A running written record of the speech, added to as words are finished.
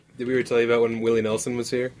Did we ever tell you about when Willie Nelson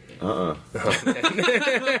was here? Uh-uh. Save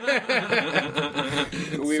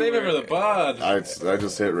it for the pod. I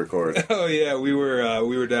just hit record. Oh yeah, we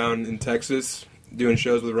were down in Texas doing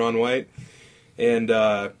shows with Ron White, and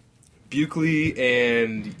Buckley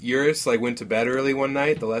and Uris went to bed early one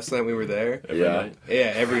night. The last night we were there. Every night.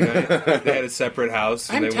 Yeah, every night. They had a separate house.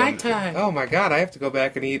 And I'm tie-tie. Oh my god, I have to go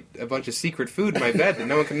back and eat a bunch of secret food in my bed that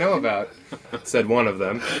no one can know about, said one of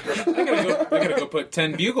them. I gotta go put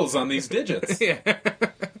 10 bugles on these digits. Yeah.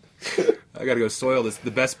 I gotta go soil this, the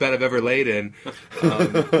best bed I've ever laid in.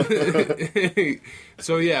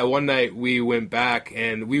 So yeah, one night we went back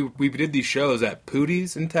and we did these shows at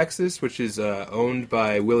Pootie's in Texas, which is owned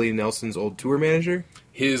by Willie Nelson's old tour manager.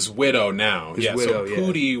 His widow now. His widow, so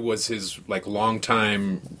Pootie was his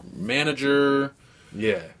longtime manager.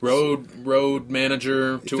 Yeah. Road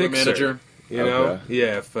manager, tour Fixer. manager. You know?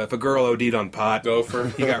 Yeah, if a girl OD'd on pot, Gopher.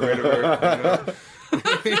 he got rid of her.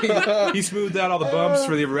 You know? He smoothed out all the bumps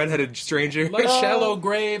for the redheaded stranger. Like shallow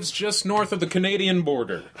graves just north of the Canadian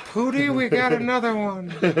border. Pootie, we got another one.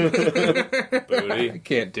 Pootie. I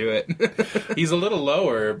can't do it. He's a little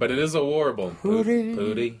lower, but it is a warble. Pootie.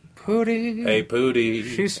 Pootie. Pootie. Hey, Pootie.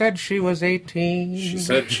 She said she was 18. She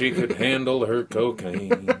said she could handle her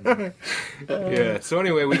cocaine. Yeah. So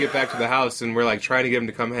anyway, we get back to the house and we're trying to get him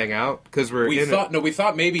to come hang out because We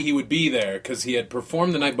thought maybe he would be there because he had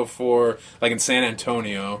performed the night before, in San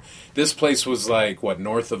Antonio. This place was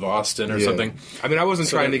north of Austin or something. I mean, I wasn't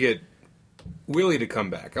trying to get Willie to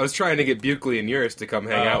come back. I was trying to get Buckley and Uris to come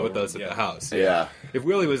hang out with us at the house. Yeah. If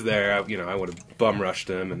Willie was there, I would have bum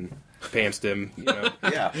rushed him and pantsed him.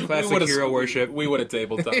 Yeah. Classic hero worship. We would have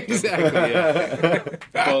tabletop him. Exactly. Yeah.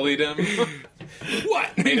 Bullied him.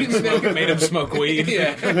 What? Made him smoke weed.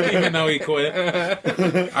 Yeah. Even though he quit.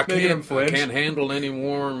 I him flinch. can't handle any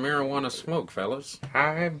more marijuana smoke, fellas.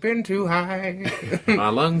 I've been too high. My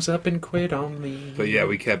lungs up and quit on me. But yeah,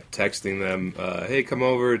 we kept texting them, hey, come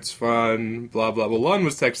over, it's fun, blah, blah. Well, Lon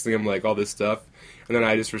was texting him, all this stuff. And then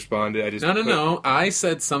I just responded. No. I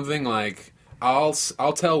said something like, I'll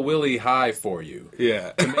tell Willie hi for you.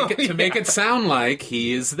 Yeah. To make it sound like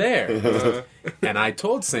he is there. And I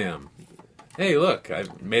told Sam, hey, look, I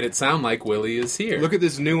made it sound like Willie is here. Look at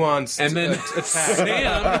this nuanced and then attack.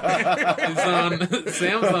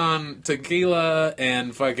 Sam's on tequila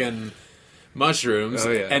and fucking mushrooms,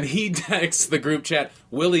 oh, yeah. and he texts the group chat,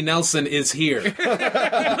 Willie Nelson is here.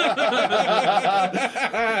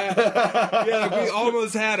 Yeah, we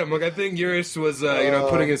almost had him. I think Uris was,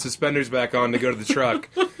 putting his suspenders back on to go to the truck.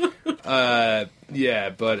 Yeah,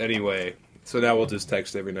 but anyway. So now we'll just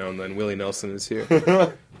text every now and then. Willie Nelson is here.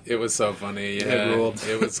 It was so funny. Yeah, It ruled.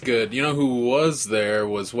 It was good. You know who was there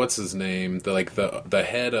was, what's his name? The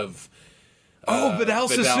head of... Vidal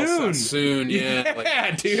Sassoon, yeah.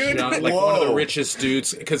 Yeah, dude. One of the richest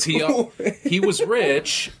dudes. Because he was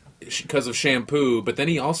rich because of shampoo, but then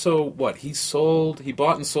he also, he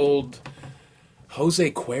bought and sold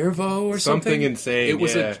Jose Cuervo or something? Insane, It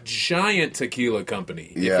was yeah. a giant tequila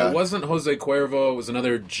company. Yeah. If it wasn't Jose Cuervo, it was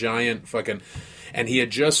another giant fucking... And he had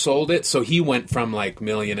just sold it, so he went from,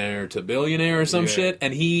 millionaire to billionaire or some shit,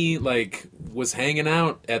 and he, was hanging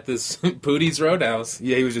out at this Pootie's Roadhouse.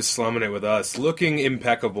 Yeah, he was just slumming it with us, looking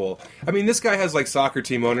impeccable. I mean, this guy has, soccer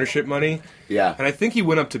team ownership money. Yeah. And I think he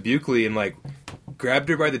went up to Buckley and, grabbed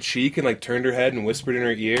her by the cheek and, turned her head and whispered in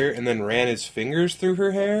her ear and then ran his fingers through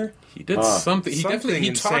her hair. He did something. He Something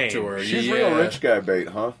definitely talked insane. to her. She's real rich guy bait,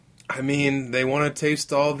 huh? I mean, they want to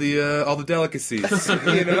taste all the delicacies,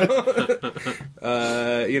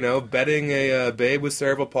 betting a babe with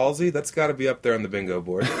cerebral palsy, that's got to be up there on the bingo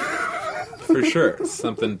board. For sure.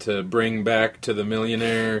 Something to bring back to the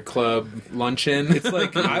Millionaire Club luncheon. It's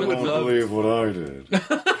I would love... believe what I did.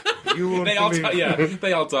 You won't they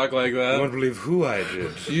all talk like that. You won't believe who I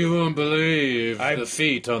did. You won't believe the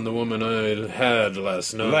feet on the woman I had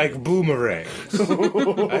last night. Like boomerangs. I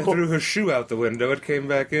threw her shoe out the window, it came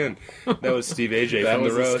back in. That was Steve AJ that from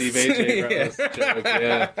was the roast. Steve AJ roast joke,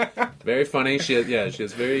 yeah. Very funny. She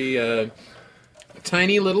has very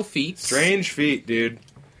tiny little feet. Strange feet, dude.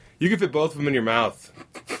 You could fit both of them in your mouth.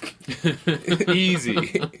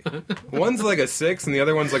 Easy. One's a 6 and the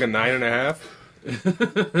other one's a 9.5.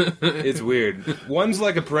 It's weird. One's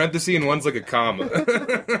a parenthesis and one's a comma.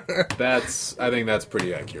 I think that's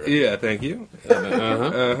pretty accurate. Yeah, thank you.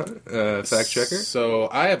 Fact checker. So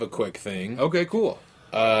I have a quick thing. Okay, cool.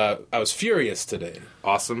 I was furious today.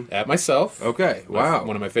 Awesome. At myself. Okay, wow.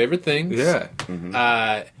 One of my favorite things. Yeah.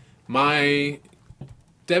 My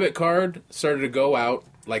debit card started to go out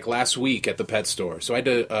like last week at the pet store. So I had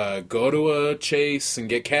to go to a Chase and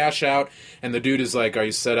get cash out. And the dude is like, "Are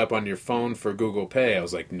you set up on your phone for Google Pay?" I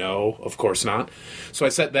was like, "No, of course not." So I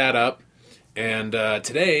set that up. And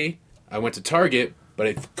today I went to Target, but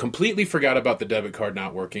I completely forgot about the debit card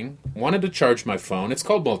not working. Wanted to charge my phone. It's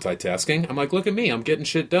called multitasking. I'm like, look at me. I'm getting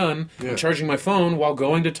shit done. Yeah. I'm charging my phone while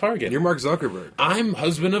going to Target. You're Mark Zuckerberg. I'm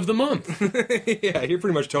husband of the month. Yeah, you're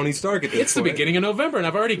pretty much Tony Stark at this It's the point. beginning of November, and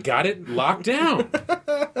I've already got it locked down.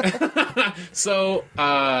 So,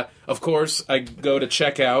 of course, I go to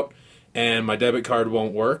checkout, and my debit card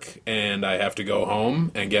won't work, and I have to go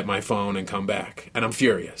home and get my phone and come back. And I'm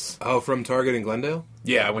furious. Oh, from Target in Glendale?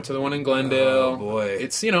 Yeah, I went to the one in Glendale. Oh, boy.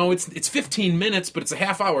 It's, it's 15 minutes, but it's a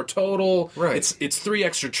half hour total. Right. It's 3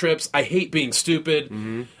 extra trips. I hate being stupid.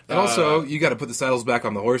 And also, you got to put the saddles back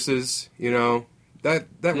on the horses, That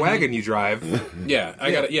wagon you drive. Yeah,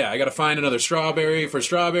 I gotta find another strawberry for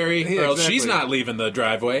strawberry, Yeah, or else exactly. she's not leaving the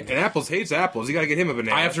driveway. And Apples hates apples. You got to get him a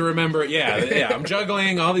banana. I have to remember, I'm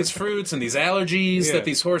juggling all these fruits and these allergies Yeah. that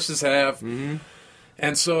these horses have. Mm-hmm.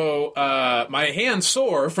 And so my hand's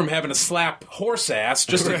sore from having to slap horse ass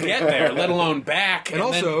just to get there, let alone back. And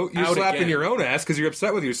also, then you're out slapping again. your own ass because you're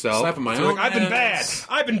upset with yourself. Slapping my So you're own like, I've been bad. ass.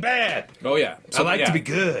 I've been bad. Oh, yeah. I like to be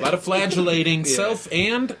good. A lot of flagellating, self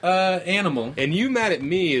and animal. And you mad at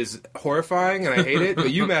me is horrifying, and I hate it. But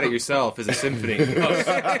you mad at yourself is a symphony.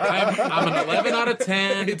 I'm an 11 out of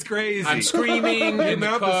 10. It's crazy. I'm screaming in the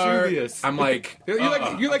Mount car. Vesuvius. I'm like, You're like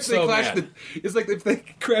I'm so mad. It's like if they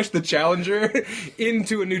crashed the Challenger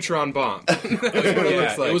into a neutron bomb. That's what it Yeah,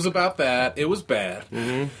 looks like. it was about that. It was bad.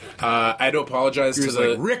 I had to apologize to He was the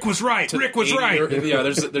like, Rick was right. to Rick the was right. 80 Yeah,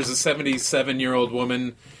 there's a 77-year-old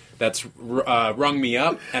woman that's rung me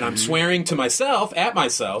up, and I'm swearing to myself at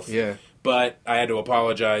myself. Yeah. But I had to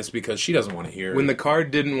apologize because she doesn't want to hear. When the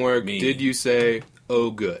card didn't work, Me. did you say,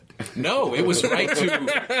 "Oh, good"? No, it was right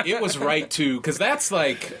to. It was right to, because that's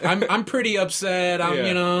like I'm pretty upset. I'm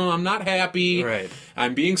Yeah. I'm not happy. Right.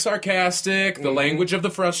 I'm being sarcastic. The language of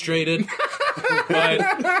the frustrated. But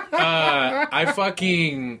I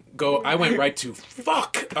fucking go. I went right to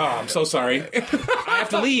fuck. Oh, I'm so sorry. I have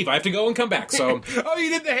to leave. I have to go and come back. So Oh, you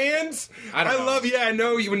did the hands? I don't know. love. Yeah, I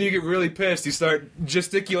know. When you get really pissed, you start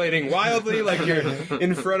gesticulating wildly, like you're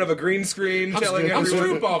in front of a green screen, telling I'm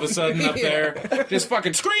everyone. Stroop all of a sudden up there, just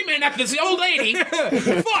fucking screaming at this old lady.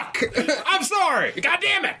 Fuck! I'm sorry. God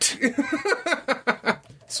damn it!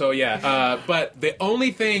 So yeah, but the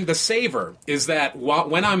only thing, the savor, is that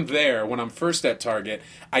when I'm there, when I'm first at Target,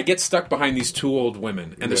 I get stuck behind these two old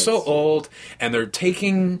women, and they're so Yes. old, and they're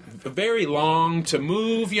taking very long to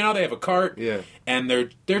move. They have a cart, Yeah. and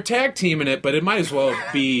they're tag teaming it, but it might as well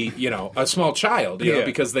be a small child, Yeah.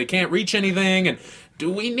 because they can't reach anything. And do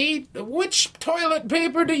we need which toilet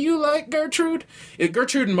paper do you like, Gertrude?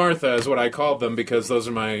 Gertrude and Martha is what I called them because those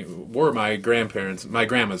were my grandparents, my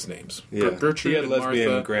grandma's names. Gertrude He had and lesbian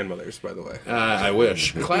Martha. grandmothers, by the way. I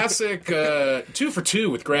wish. Classic 2 for 2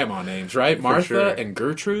 with grandma names, right? Martha sure. and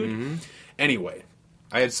Gertrude. Anyway,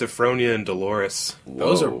 I had Sophronia and Dolores.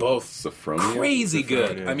 those are Whoa. both Sophronia? crazy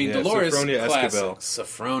good. Sophronia. I mean, Yeah, Dolores, Sophronia classic. Esquivel.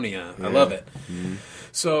 Sophronia. I love it.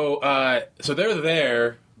 So they're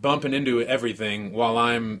there bumping into everything while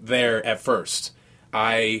I'm there at first.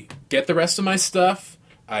 I get the rest of my stuff.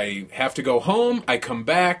 I have to go home. I come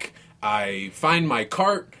back. I find my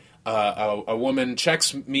cart. A woman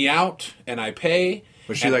checks me out, and I pay.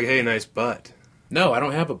 Was she And- like, "Hey, nice butt"? No, I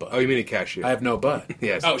don't have a butt. Oh, you mean a cashier? I have no butt.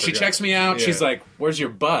 Yes, Oh, I she forgot. checks me out. Yeah. She's like, "Where's your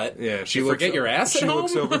butt?" Yeah, She forget looks- your ass at She home.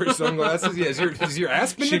 looks over her sunglasses. Yeah, is your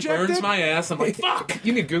ass been She rejected? burns my ass. I'm like, "Fuck."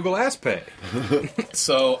 You need Google Ass Pay.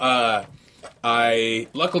 So I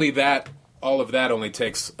luckily that all of that only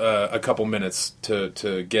takes a couple minutes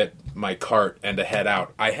to get my cart and to head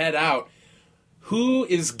out. I head out. Who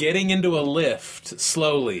is getting into a lift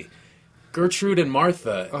slowly? Gertrude and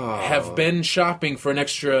Martha have been shopping for an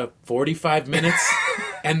extra 45 minutes,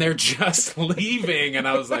 and they're just leaving. And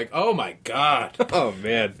I was like, "Oh my god!" Oh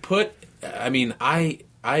man.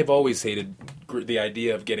 I've always hated the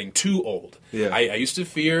idea of getting too old. Yeah. I used to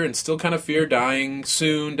fear and still kind of fear dying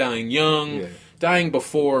soon, dying young, Yeah. dying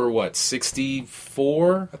before,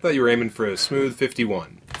 64? I thought you were aiming for a smooth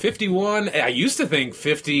 51. 51? I used to think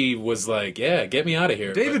 50 was like, yeah, get me out of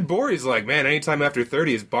here. David Bory's like, man, anytime after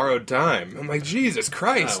 30 is borrod time. I'm like, Jesus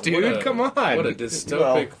Christ, But, dude, come on. What a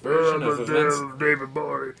dystopic version of events. David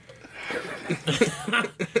Bory.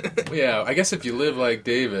 Yeah, I guess if you live like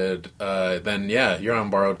David, then yeah, you're on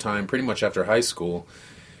borrowed time pretty much after high school,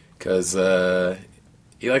 because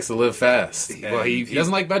he likes to live fast. Well, he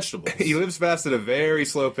doesn't like vegetables. He lives fast at a very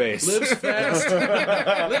slow pace. lives fast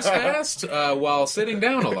while sitting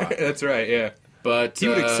down a lot. That's right, yeah. But He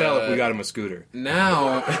would excel if we got him a scooter.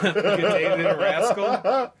 now. Get David in a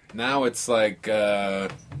rascal. Now it's like, I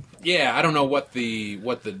don't know what the.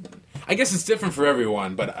 I guess it's different for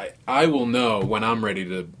everyone, but I will know when I'm ready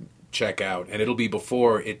to check out, and it'll be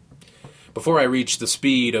before I reach the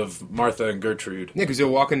speed of Martha and Gertrude. Yeah, because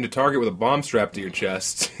you'll walk into Target with a bomb strapped to your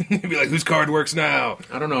chest. You'll be like, whose card works now?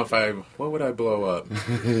 I don't know what would I blow up?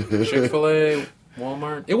 Chick-fil-A,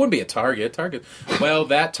 Walmart? It wouldn't be a Target. Well,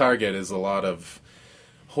 that Target is a lot of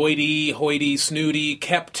hoity, snooty,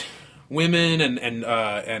 kept women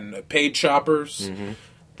and paid shoppers.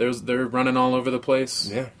 Mm-hmm. They're running all over the place.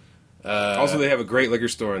 Yeah. Also, they have a great liquor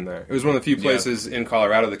store in there. It was one of the few places in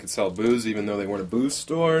Colorado that could sell booze, even though they weren't a booze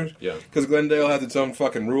store. Yeah. Because Glendale has its own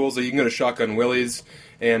fucking rules. So you can go to Shotgun Willie's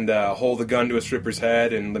and hold the gun to a stripper's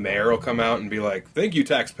head, and the mayor will come out and be like, "Thank you,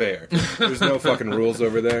 taxpayer." There's no fucking rules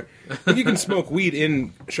over there. I think you can smoke weed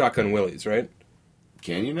in Shotgun Willie's, right?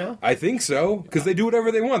 Can you now? I think so, because they do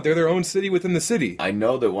whatever they want. They're their own city within the city. I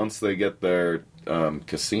know that once they get their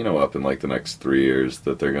casino up in like the next 3 years,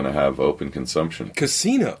 that they're going to have open consumption.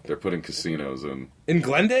 Casino? They're putting casinos in. In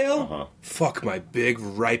Glendale? Uh-huh. Fuck my big,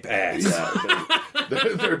 ripe ass. Yeah,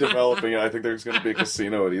 they're developing it. I think there's going to be a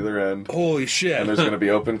casino at either end. Holy shit. And there's going to be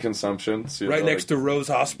open consumption. So right next to Rose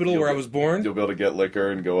Hospital, where I was born? You'll be able to get liquor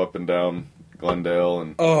and go up and down Glendale.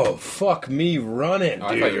 And oh, fuck me running, dude.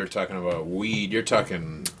 I thought you were talking about weed. You're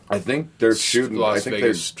talking... I think they're shooting... Las I think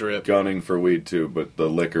Vegas they're Strip. gunning for weed, too, but the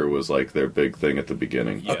liquor was like their big thing at the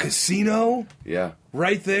beginning. A casino? Yeah.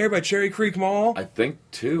 Right there by Cherry Creek Mall? I think,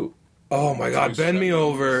 too. Oh my god, bend me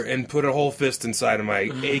over and put a whole fist inside of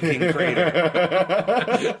my aching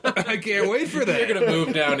crater. I can't wait for that. You're going to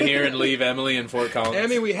move down here and leave Emily in Fort Collins.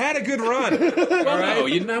 Emmy, we had a good run. Well,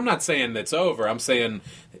 no, I'm not saying it's over. I'm saying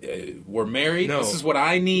we're married. No. This is what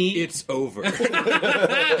I need. It's over.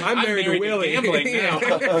 I'm married to Willie. Gambling now.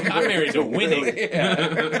 I'm married to winning.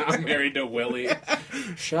 I'm married to Willie.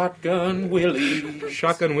 Shotgun Willie.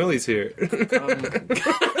 Shotgun Willie's here.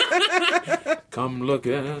 Come look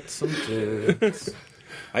at some tits.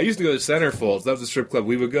 I used to go to Centerfolds. That was a strip club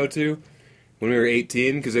we would go to when we were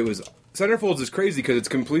 18, because it was... Centerfolds is crazy because it's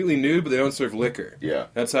completely nude, but they don't serve liquor. Yeah.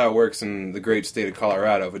 That's how it works in the great state of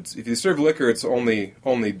Colorado. If you serve liquor, it's only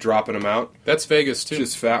dropping them out. That's Vegas, too.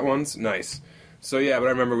 Just fat ones? Nice. So, yeah, but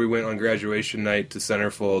I remember we went on graduation night to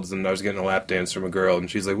Centerfolds, and I was getting a lap dance from a girl, and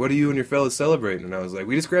she's like, "What are you and your fellas celebrating?" And I was like,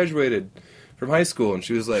 "We just graduated from high school." And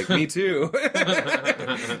she was like, "Me too."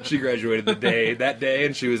 She graduated that day,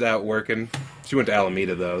 and she was out working. She went to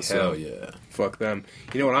Alameda, though, so Hell yeah. fuck them.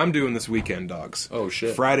 You know what I'm doing this weekend, dogs? Oh,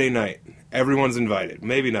 shit. Friday night. Everyone's invited.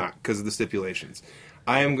 Maybe not, because of the stipulations.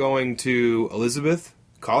 I am going to Elizabeth,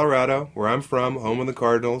 Colorado, where I'm from, home of the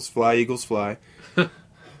Cardinals. Fly, Eagles, fly. I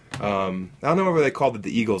don't know whether they called it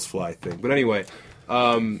the Eagles fly thing. But anyway,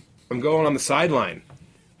 I'm going on the sideline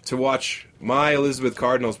to watch my Elizabeth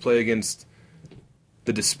Cardinals play against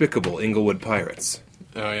the despicable Inglewood Pirates.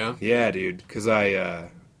 Oh, yeah? Yeah, dude. Because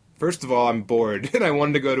first of all, I'm bored, and I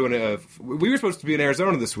wanted to go to we were supposed to be in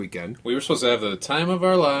Arizona this weekend. We were supposed to have the time of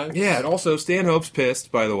our lives. Yeah, and also Stanhope's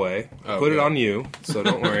pissed, by the way. Oh, Put it good. on you, so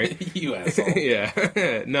don't worry. You asshole.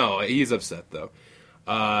 Yeah. No, he's upset, though.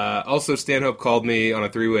 Also, Stanhope called me on a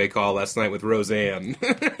three-way call last night with Roseanne.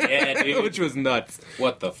 Yeah, dude. Which was nuts.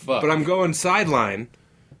 What the fuck? But I'm going sideline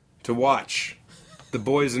to watch the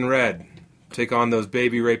boys in red take on those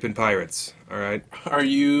baby-raping pirates, all right? Are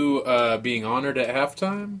you being honored at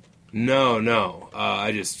halftime? No.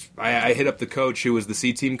 I hit up the coach who was the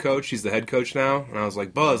C-team coach. He's the head coach now. And I was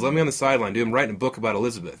like, "Buzz, let me on the sideline. Dude, I'm writing a book about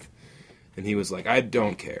Elizabeth." And he was like, "I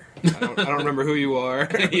don't care. I don't remember who you are."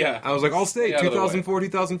 Yeah. I was like, "All State, Stay out of the 2004,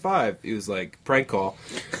 2005. He was like, "Prank call."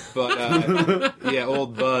 But, yeah,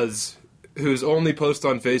 old Buzz, whose only post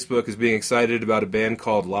on Facebook is being excited about a band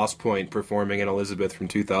called Lost Point performing in Elizabeth from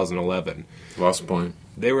 2011. Lost Point.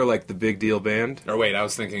 They were like the big deal band. Or wait, I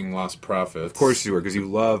was thinking Lost Profits. Of course you were, because you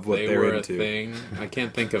love what they they're were into. a thing. I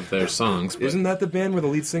can't think of their songs. But Isn't that the band where the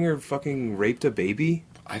lead singer fucking raped a baby?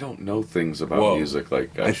 I don't know things about Whoa. music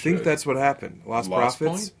like that. I think that's what happened. Lost Profits?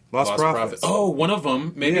 Point? Lost Profits. Oh, one of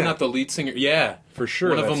them. Maybe Yeah. not the lead singer. Yeah. For sure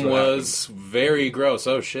One of that's them what was very gross.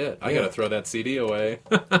 Oh, shit. I Yeah. gotta throw that CD away.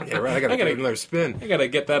 Yeah, right. I gotta give it another spin. I gotta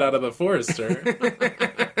get that out of the Forester.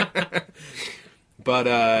 But,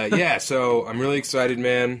 yeah, so I'm really excited,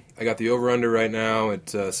 man. I got the over-under right now at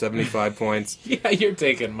 75 points. Yeah, you're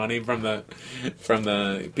taking money from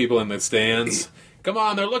the people in the stands. Come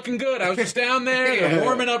on, they're looking good. I was just down there. They're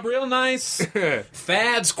warming up real nice.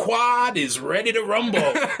 Thad's quad is ready to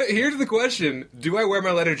rumble. Here's the question: do I wear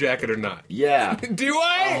my leather jacket or not? Yeah. Do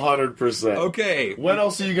I? 100%. Okay. When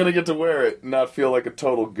else are you going to get to wear it and not feel like a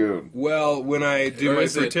total goon? Well, when I do Or my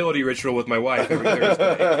is it- fertility ritual with my wife every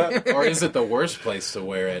Thursday. Or is it the worst place to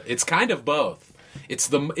wear it? It's kind of both.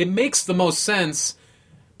 It makes the most sense,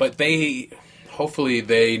 but hopefully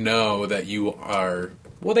they know that you are.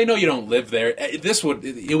 Well, they know you don't live there.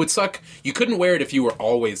 It would suck. You couldn't wear it if you were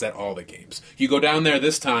always at all the games. You go down there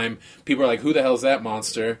this time, people are like, "Who the hell's that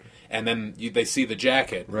monster?" And then they see the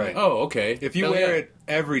jacket. Right. Oh, okay. If you Hell wear yeah. it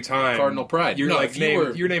every time, Cardinal pride. You're No, like if you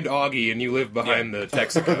were- you're named Augie and you live behind the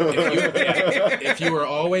Texaco. If you were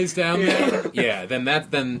always down there, yeah, then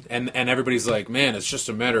and everybody's like, man, it's just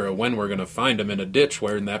a matter of when we're gonna find him in a ditch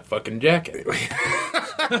wearing that fucking jacket.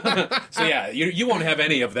 So yeah, you won't have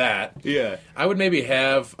any of that. Yeah. I would maybe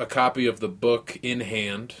have a copy of the book in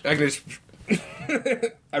hand. I can just.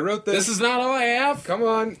 I wrote this. This is not all I have. Come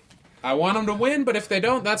on. I want them to win, but if they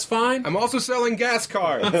don't, that's fine. I'm also selling gas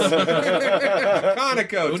cards. Conoco,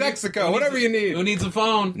 Texaco, whatever you need. Who needs a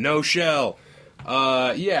phone? No shell.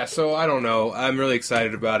 Yeah, so I don't know. I'm really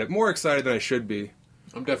excited about it. More excited than I should be.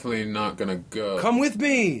 I'm definitely not gonna go. Come with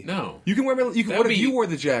me. No. You can wear my. You can, That what would if be- you wore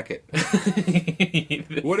the jacket?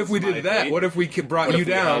 What if we did that? What if we brought What you if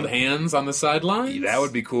we down? held hands on the sidelines? That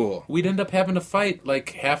would be cool. We'd end up having to fight like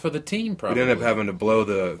half of the team, probably. We'd end up having to blow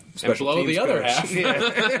the special blow teams the other coach. half.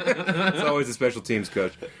 Yeah. It's always the special teams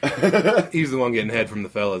coach. He's the one getting head from the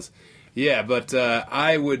fellas. Yeah, but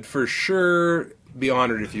I would for sure be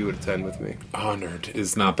honored if you would attend with me. Honored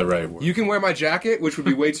is not the right word. You can wear my jacket, which would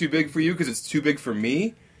be way too big for you because it's too big for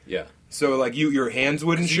me. Yeah. So like your hands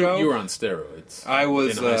wouldn't show. You were on steroids. I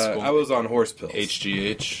was in high school. I was on horse pills.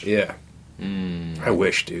 HGH. Yeah. I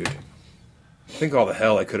wish, dude. Think all the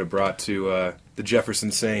hell I could have brought to the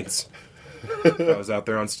Jefferson Saints. I was out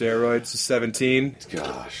there on steroids, 17.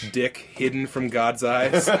 Gosh. Dick hidden from God's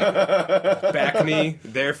eyes. Back knee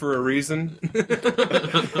there for a reason.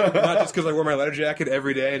 Not just because I wore my leather jacket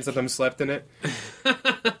every day and sometimes slept in it.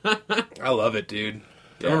 I love it, dude.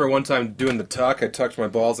 I remember one time doing the tuck. I tucked my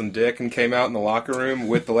balls and dick and came out in the locker room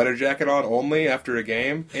with the leather jacket on only after a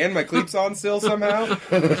game. And my cleats on still somehow.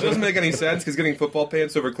 Which doesn't make any sense because getting football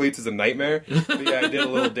pants over cleats is a nightmare. But yeah, I did a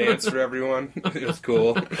little dance for everyone. It was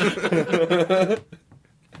cool.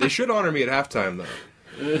 They should honor me at halftime, though.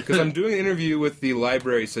 Because I'm doing an interview with the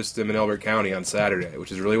library system in Elbert County on Saturday,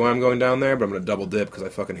 which is really why I'm going down there, but I'm going to double dip because I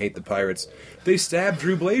fucking hate the Pirates. They stabbed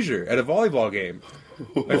Drew Blazier at a volleyball game.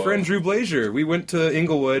 My friend Drew Blazier, we went to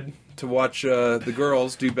Inglewood to watch the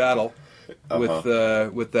girls do battle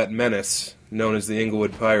with that menace known as the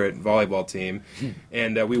Inglewood Pirate volleyball team.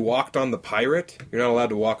 And we walked on the Pirate. You're not allowed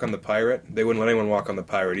to walk on the Pirate. They wouldn't let anyone walk on the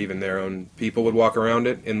Pirate. Even their own people would walk around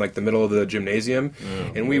it in like the middle of the gymnasium.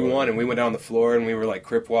 And we won, and we went down the floor, and we were like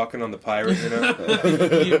crip walking on the Pirate, you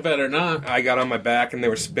know? You better not. I got on my back, and they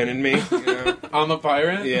were spinning me, you know? On the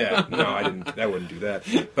pirate? Yeah, no, I didn't. I wouldn't do that.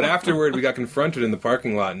 But afterward, we got confronted in the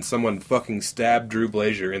parking lot, and someone fucking stabbed Drew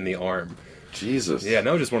Blazier in the arm. Jesus. Yeah,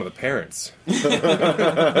 no, just one of the parents. So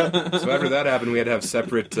after that happened, we had to have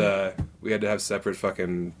separate. We had to have separate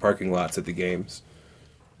fucking parking lots at the games.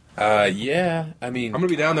 Yeah. I mean, I'm gonna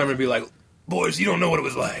be down there. I'm gonna be like, boys, you don't know what it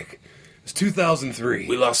was like. It's 2003.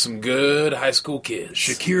 we lost some good high school kids.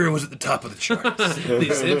 Shakira was at the top of the charts.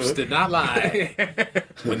 These hips did not lie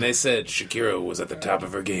when they said Shakira was at the top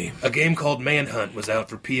of her game. A game called Manhunt was out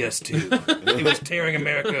for PS2. It was tearing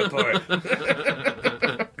America apart.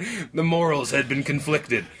 The morals had been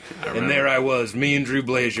conflicted. And there I was, me and Drew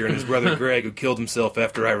Blazier and his brother Greg, who killed himself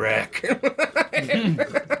after Iraq.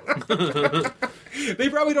 They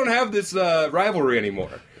probably don't have this rivalry anymore.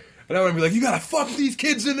 And I want to be like, you gotta fuck these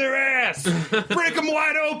kids in their ass! Break them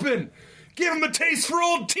wide open! Give them a taste for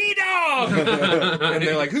old T-Dog! And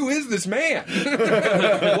they're like, who is this man?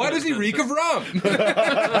 Why does he reek of rum?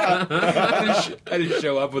 I just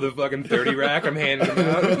show up with a fucking 30 rack. I'm handing them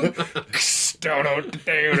out.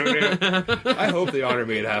 I hope they honor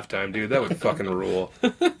me at halftime, dude. That would fucking rule.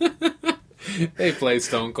 They play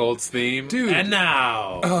Stone Cold's theme. Dude. And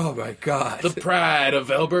now, Oh my god. the pride of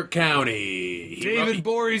Elbert County. David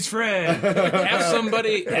Borey's friend. have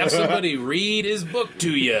somebody read his book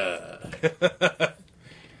to you.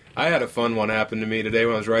 I had a fun one happen to me today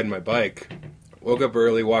when I was riding my bike. Woke up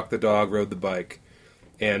early, walked the dog, rode the bike.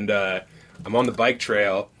 And I'm on the bike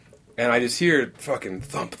trail, and I just hear fucking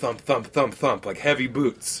thump, thump, thump, thump, thump, like heavy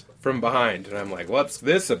boots from behind. And I'm like, what's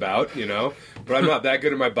this about, you know? But I'm not that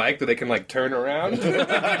good at my bike that I can, like, turn around. Like,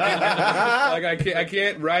 I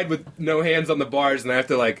can't ride with no hands on the bars, and I have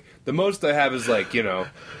to, like, the most I have is, like, you know,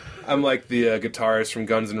 I'm like the guitarist from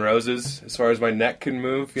Guns N' Roses, as far as my neck can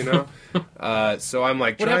move, you know? So I'm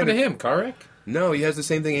like What trying happened to him? Car wreck? No, he has the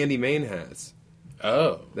same thing Andy Main has.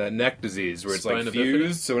 Oh. That neck disease where it's like Spina bifida?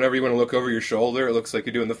 fused, so whenever you want to look over your shoulder, it looks like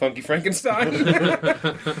you're doing the Funky Frankenstein.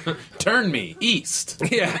 Turn me east.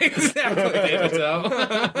 Yeah, exactly. David Tell.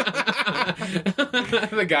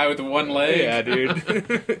 The guy with the one leg. Yeah,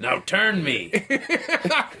 dude. Now turn me.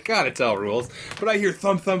 Gotta tell rules. But I hear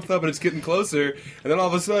thump, thump, thump, and it's getting closer, and then all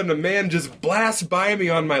of a sudden a man just blasts by me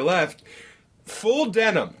on my left, full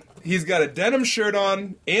denim. He's got a denim shirt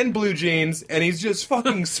on and blue jeans, and he's just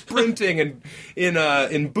fucking sprinting and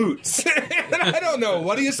in boots. And I don't know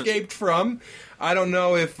what he escaped from. I don't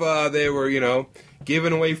know if they were,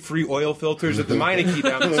 giving away free oil filters at the Meineke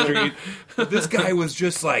down the street. But this guy was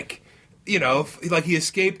just like, like he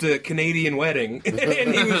escaped a Canadian wedding, and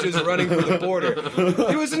he was just running for the border.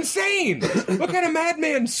 It was insane. What kind of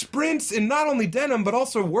madman sprints in not only denim, but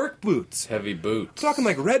also work boots? Heavy boots. Talking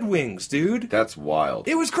like Red Wings, dude. That's wild.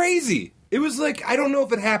 It was crazy. It was like, I don't know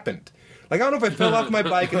if it happened. Like, I don't know if I fell off my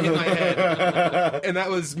bike and hit my head, and that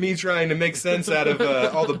was me trying to make sense out of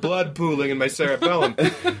all the blood pooling in my cerebellum.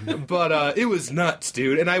 But it was nuts,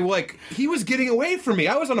 dude. And he was getting away from me.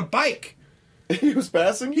 I was on a bike. He was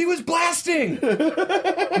passing? He was blasting.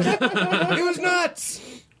 It was nuts.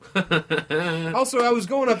 Also, I was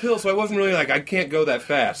going uphill, so I wasn't really like, I can't go that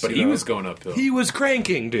fast. But he was going uphill. He was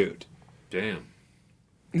cranking, dude. Damn.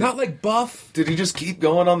 Not like Buff. Did he just keep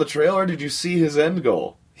going on the trail, or did you see his end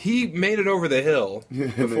goal? He made it over the hill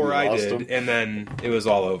before I lost did, him. and then it was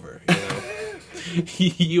all over,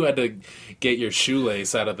 You had to get your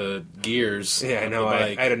shoelace out of the gears. Yeah, I of know. the I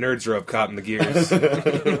bike. had a nerds rope caught in the gears.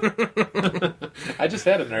 I just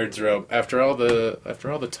had a nerds rope after all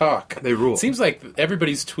the talk. They rule. Seems like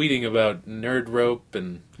everybody's tweeting about nerd rope,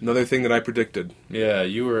 and Another thing that I predicted. yeah,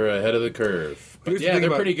 you were ahead of the curve. But Here's the yeah, thing they're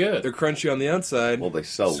about- pretty good. They're crunchy on the outside. Well, they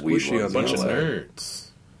sell weed Squishy ones. on the bunch of outside. nerds.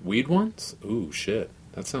 Weed ones? Ooh, shit.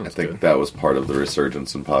 That sounds I think good. that was part of the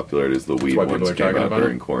resurgence in popularity. Is the weed why people ones are came talking out about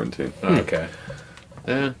during it? quarantine. Oh, okay.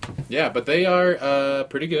 Yeah, but they are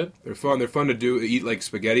pretty good. They're fun. They're fun to eat like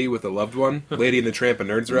spaghetti with a loved one. Lady and the Tramp and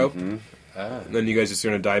Nerds rope. And then you guys just are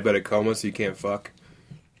in a diabetic coma, so you can't fuck.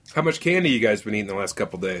 How much candy you guys been eating the last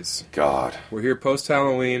couple days? God, We're here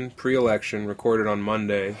post-Halloween, pre-election, recorded on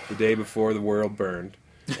Monday, the day before the world burned.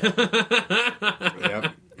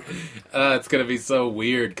 Yep. It's going to be so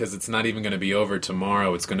weird because it's not even going to be over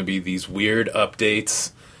tomorrow. It's going to be these weird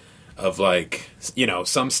updates of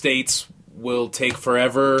some states will take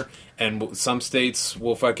forever and some states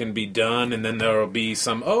will fucking be done, and then there'll be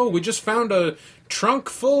some, we just found a trunk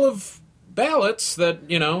full of ballots that,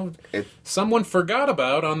 someone forgot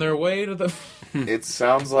about on their way to the it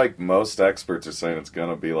sounds like most experts are saying it's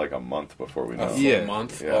gonna be like a month before we know. full Yeah.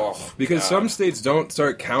 month. Yeah. Oh, Because God. some states don't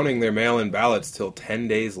start counting their mail-in ballots till 10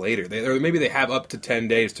 days later. Or maybe they have up to 10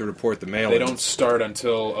 days to report the mail-in. They don't start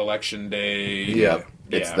until election day. Yeah.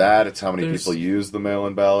 It's Yeah. that. It's how many There's- people use the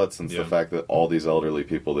mail-in ballots, and it's Yeah. the fact that all these elderly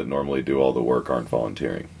people that normally do all the work aren't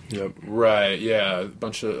volunteering. Yep. Right, yeah.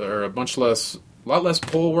 A lot less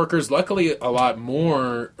poll workers. Luckily, a lot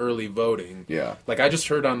more early voting. Yeah. Like, I just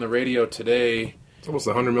heard on the radio today, It's almost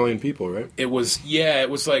 100 million people, right? it was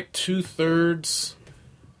like 2/3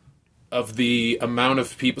 of the amount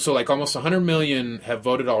of people. So, like, almost 100 million have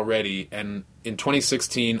voted already, and in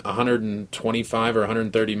 2016, 125 or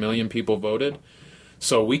 130 million people voted.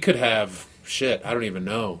 So we could have, I don't even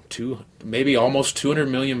know, maybe almost 200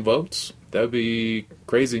 million votes. That would be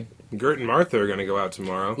crazy. Gert and Martha are going to go out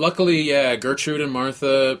tomorrow. Luckily, yeah, Gertrude and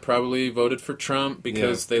Martha probably voted for Trump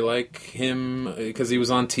because they like him, because he was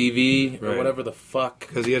on TV or Right. whatever the fuck.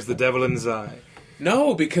 Because he has the devil in his eye.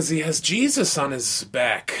 No, because he has Jesus on his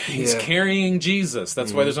back. He's Yeah. carrying Jesus.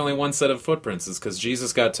 That's why there's only one set of footprints, is because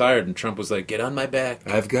Jesus got tired and Trump was like, get on my back.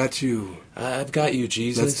 I've got you. I've got you,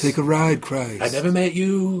 Jesus. Let's take a ride, Christ. I never met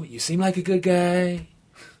you. You seem like a good guy.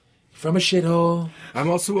 From a shithole. I'm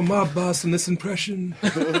also a mob boss in this impression.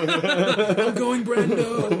 I'm going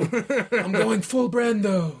Brando. I'm going full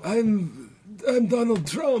Brando. I'm Donald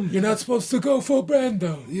Trump. You're not supposed to go full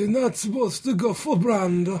Brando. You're not supposed to go full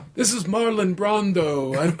brand. This is Marlon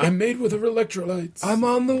Brando. I'm made with electrolytes. I'm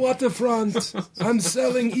on the waterfront. I'm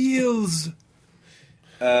selling eels.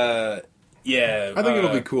 Yeah. I think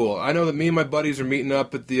it'll be cool. I know that me and my buddies are meeting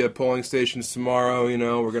up at the polling stations tomorrow.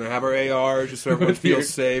 We're going to have our ARs just so everyone feels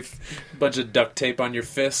safe. Bunch of duct tape on your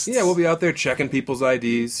fists. Yeah, we'll be out there checking people's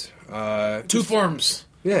IDs. 2 forms.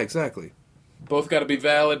 Yeah, exactly. Both got to be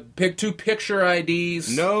valid. Pick 2 picture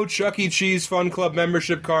IDs. No Chuck E. Cheese Fun Club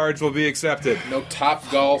membership cards will be accepted. No Top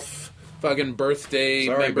Golf fucking birthday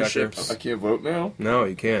Sorry, memberships. I can't vote now. No,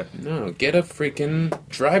 you can't. No, get a freaking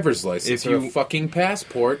driver's license If or you- a fucking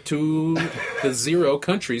passport to the 0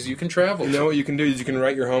 countries you can travel You to. know what you can do is you can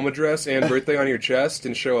write your home address and birthday on your chest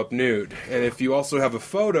and show up nude. And if you also have a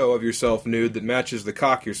photo of yourself nude that matches the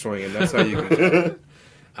cock you're swinging, that's how you can.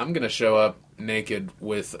 I'm going to show up naked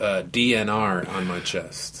with DNR on my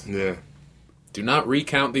chest. Yeah. Do not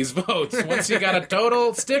recount these votes. Once you got a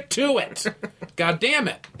total, stick to it. God damn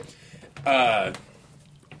it.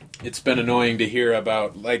 It's been annoying to hear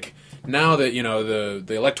about, like, now that, you know,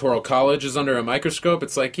 the Electoral College is under a microscope,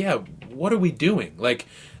 it's like, yeah, what are we doing? Like,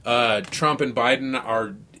 Trump and Biden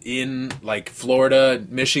are in, like, Florida,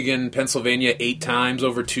 Michigan, Pennsylvania 8 times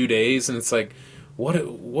over 2 days, and it's like,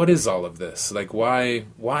 what is all of this? Like, why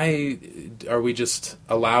are we just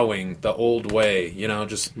allowing the old way, you know,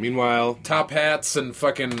 just Meanwhile, top hats and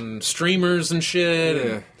fucking streamers and shit?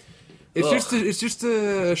 yeah. And, It's just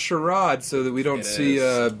a charade so that we don't It see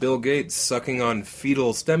is. Bill Gates sucking on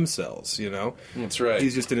fetal stem cells, you know? that's right.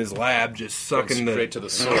 He's just in his lab just sucking straight to the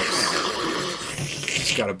source.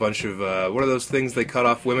 He's got a bunch of, what are those things they cut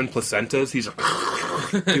off women? Placentas? He's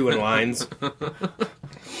doing lines.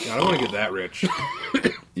 God, I want to get that rich.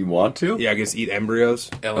 You want to? Yeah, I guess eat embryos.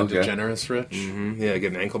 Ellen Okay. DeGeneres, Rich. Yeah,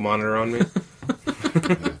 get an ankle monitor on me.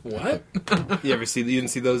 What? You didn't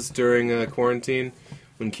see those during quarantine?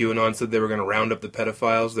 When QAnon said they were going to round up the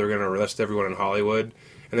pedophiles, they were going to arrest everyone in Hollywood.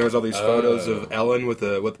 And there was all these photos of Ellen with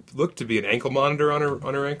what looked to be an ankle monitor on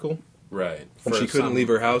her ankle. Right. And she couldn't leave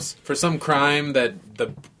her house. For some crime that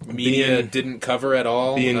the media Being- didn't cover at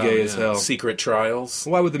all. being gay as hell. Secret trials.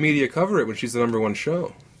 Why would the media cover it when she's the #1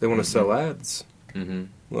 show? They want to sell ads. Mm-hmm.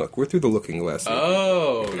 Look, we're through the looking glass. here.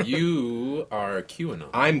 Oh, you are a QAnon.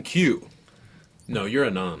 I'm Q. No, you're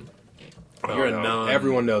a non. You're a no. non.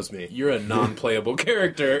 Everyone knows me. You're a non-playable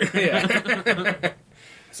character. Yeah.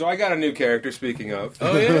 So I got a new character, speaking of.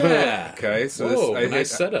 Oh, yeah. Okay, so Whoa, I nice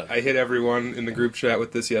setup. I hit everyone in the group chat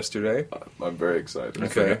with this yesterday. I'm very excited.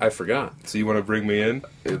 Okay. I forgot. So you want to bring me in?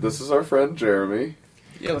 This is our friend Jeremy.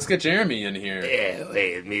 Yeah, let's get Jeremy in here. Yeah,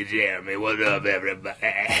 hey, it's me, Jeremy. What's up, everybody?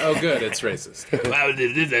 Oh, good. It's racist. Why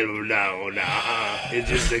this? No. It's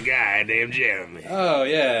just a guy named Jeremy. Oh,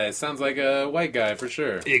 yeah. It sounds like a white guy for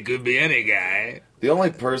sure. It could be any guy. The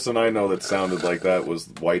only person I know that sounded like that was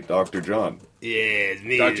White Dr. John. Yeah, it's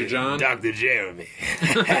me. Dr. John? Dr. Jeremy.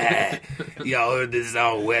 Y'all heard this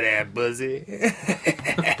song, Wet Ass Pussy?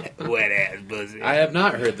 Wet Ass Pussy. I have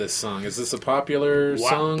not heard this song. Is this a popular Wow.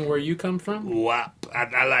 song where you come from? WAP.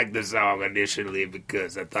 I liked the song initially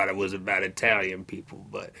because I thought it was about Italian people,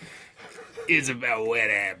 but it's about wet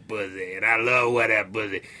ass pussy, and I love wet ass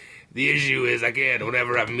pussy. The issue is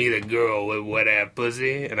whenever I meet a girl with wet ass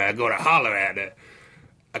pussy and I go to holler at her,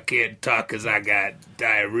 I can't talk because I got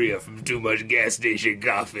diarrhea from too much gas station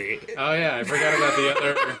coffee. Oh yeah, I forgot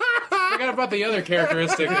about the other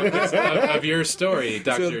characteristic of your story,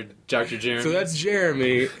 Dr. Jeremy. So that's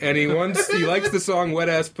Jeremy, and he likes the song "Wet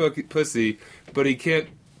Ass Pussy," but he can't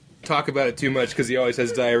talk about it too much because he always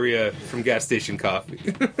has diarrhea from gas station coffee.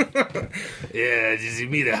 Yeah, just you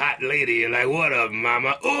meet a hot lady, you're like, what up,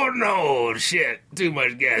 mama? Oh no, shit, too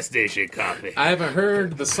much gas station coffee. I haven't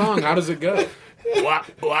heard the song. How does it go? Wop,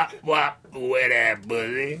 wop, wop, wet ass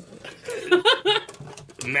pussy.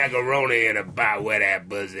 Macaroni in a pot, wet ass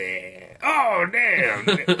pussy. Oh, damn.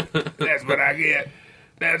 That's what I get.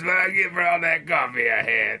 That's what I get for all that coffee I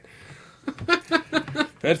had.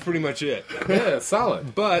 That's pretty much it. Yeah,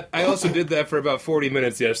 solid. But I also did that for about 40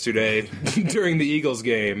 minutes yesterday during the Eagles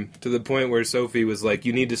game, to the point where Sophie was like,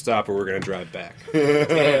 "You need to stop or we're going to drive back."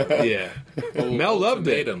 Yeah. Mel loved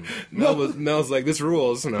it. Ultimatum. Mel's like, "This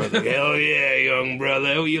rules." And I was like, Hell yeah, young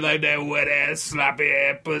brother. You like that wet ass, sloppy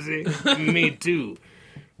ass pussy? Me too.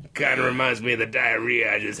 Kind of reminds me of the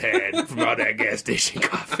diarrhea I just had from all that gas station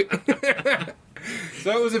coffee.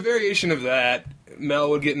 So it was a variation of that. Mel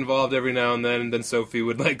would get involved every now and then Sophie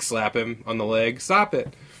would like slap him on the leg. Stop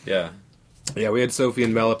it. Yeah. Yeah, we had Sophie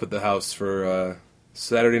and Mel up at the house for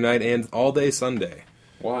Saturday night and all day Sunday.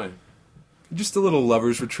 Why? Just a little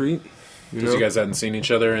lovers retreat. Because you guys hadn't seen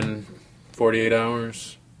each other in 48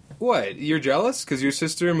 hours. What? You're jealous because your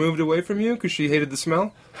sister moved away from you because she hated the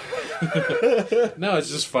smell? No, it's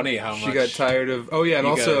just funny how much She got tired of... Oh, yeah, and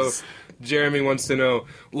you also guys- Jeremy wants to know...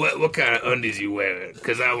 What kind of undies you wearing?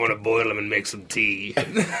 Because I want to boil them and make some tea.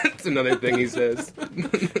 That's another thing he says.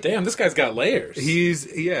 Damn, this guy's got layers. He's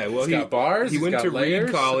got bars, He he's went got to layers.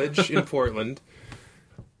 Reed College in Portland.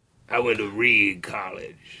 I went to Reed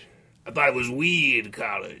College. I thought it was Weed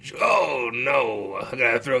College. Oh, no. I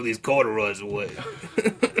gotta throw these corduroys away.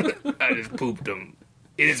 I just pooped them.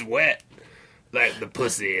 It is wet. Like the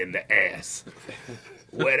pussy and the ass.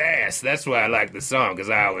 Wet ass. That's why I like the song, because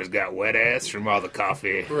I always got wet ass from all the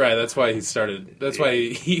coffee. Right, that's why he started. That's why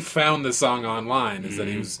he found the song online, is that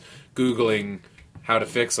he was Googling how to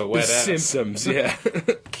fix a wet ass. Symptoms, yeah.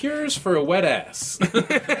 Cures for a wet ass.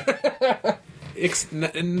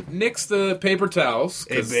 Nix the paper towels.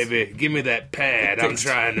 Hey, baby, give me that pad. I'm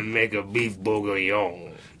trying to make a beef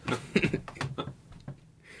bourguignon.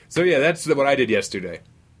 So yeah, that's what I did yesterday.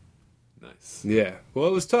 Nice. Yeah. Well,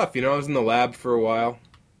 it was tough. I was in the lab for a while,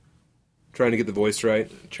 trying to get the voice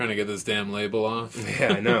right. Trying to get this damn label off.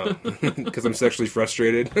 Yeah, I know. Because I'm sexually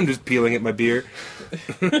frustrated. I'm just peeling at my beer.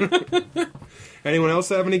 Anyone else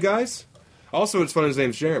have any guys? Also, it's fun. His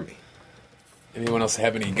name's Jeremy. Anyone else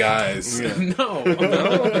have any guys? Yeah. No.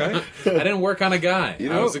 Okay. I didn't work on a guy.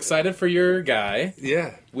 I was excited for your guy.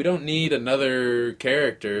 Yeah. We don't need another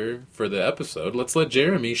character for the episode. Let's let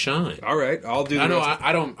Jeremy shine. All right. I'll do. I know.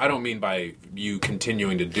 I don't mean by you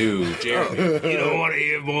continuing to do Jeremy. You don't want to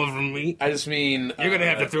hear more from me? I just mean You're going to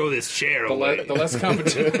have to throw this chair away. the less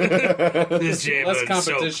competition. This chair Less burns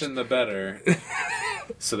soap. competition, the better.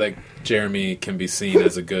 So that Jeremy can be seen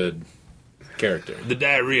as a good character. The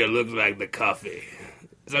diarrhea looks like the coffee.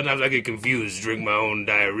 Sometimes I get confused, drink my own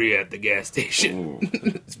diarrhea at the gas station.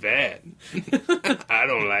 It's bad. I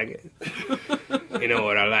don't like it. You know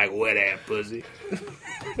what? I like wet ass pussy.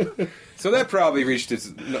 So that probably reached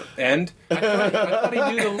its end. I thought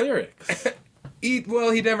he knew the lyrics. He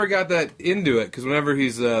never got that into it, because whenever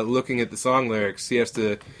he's looking at the song lyrics, he has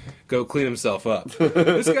to go clean himself up.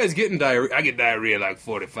 This guy's getting diarrhea. I get diarrhea like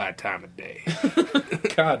 45 times a day.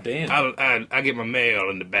 God damn. I get my mail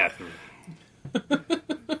in the bathroom.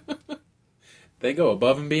 They go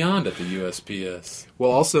above and beyond at the USPS. Well,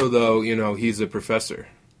 also, though, he's a professor.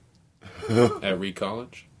 At Reed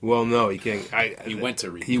College? Well, no, he can't. He went to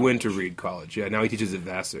Reed. He went to Reed College, yeah. Now he teaches at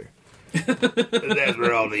Vassar. That's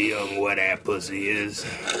where all the young wet ass pussy is.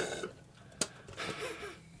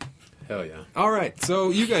 Hell yeah. All right, so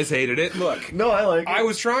you guys hated it. Look, No, I like it. I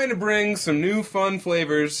was trying to bring some new fun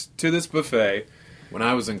flavors to this buffet. When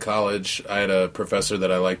I was in college, I had a professor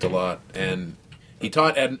that I liked a lot, and he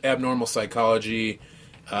taught abnormal psychology.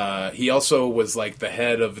 He also was like the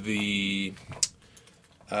head of the...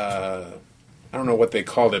 I don't know what they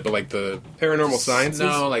called it, but like the... Paranormal Sciences?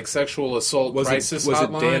 No, like sexual assault crisis was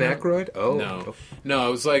hotline. it Dan Aykroyd? Oh. No,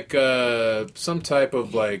 it was like some type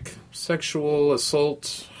of like sexual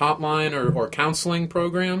assault hotline or counseling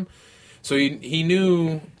program. So he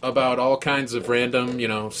knew about all kinds of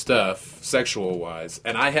random, stuff, sexual wise.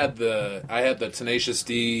 And I had the Tenacious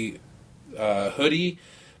D hoodie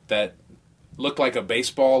that looked like a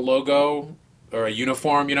baseball logo or a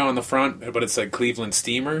uniform, on the front, but it said Cleveland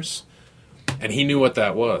Steamers. And he knew what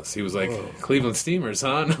that was. He was like, Cleveland Steamers,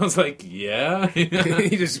 huh? And I was like, yeah. He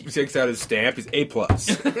just takes out his stamp. He's A+.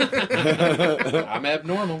 I'm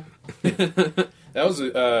abnormal. He was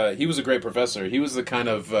a great professor. He was the kind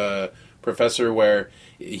of professor where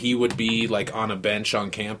he would be like on a bench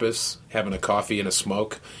on campus having a coffee and a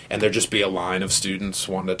smoke, and there'd just be a line of students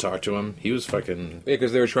wanting to talk to him. He was fucking... Yeah,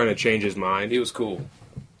 because they were trying to change his mind. He was cool.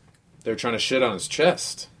 They were trying to shit on his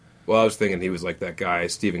chest. Well, I was thinking he was like that guy,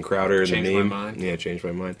 Steven Crowder, in the Changed meme. my mind. Yeah, changed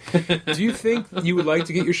my mind. Do you think you would like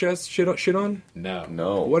to get your chest shit on? No.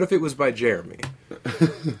 No. What if it was by Jeremy?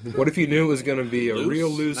 What if you knew it was going to be a real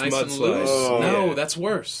loose Nice and mudslide? loose? Oh. No, Yeah. that's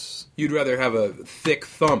worse. You'd rather have a thick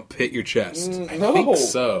thump hit your chest. I think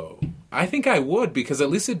so. I think I would, because at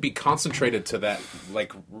least it'd be concentrated to that,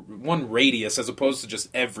 like, one radius as opposed to just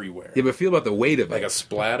everywhere. Yeah, but feel about the weight of Like it. a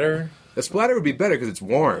splatter? A splatter would be better because it's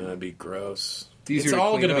warm. That'd be gross. It's easier It's to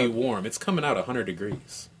all clean going to be up. warm. It's coming out 100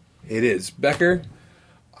 degrees. It is. Becker,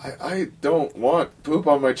 I don't want poop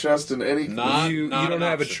on my chest in any... Not you an don't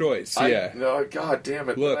have a option. choice. No, God damn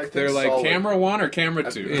it. Look, I think they're like solid. Camera 1 or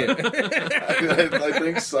camera 2? Yeah.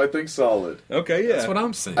 I think solid. Okay, yeah. That's what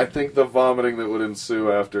I'm saying. I think the vomiting that would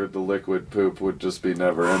ensue after the liquid poop would just be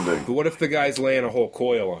never ending. But what if the guy's laying a whole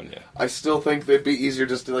coil on you? I still think they'd be easier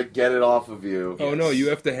just to get it off of you. Oh, no, you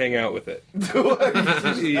have to hang out with it.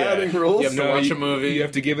 Yeah. Adding rules. You have to watch a movie. You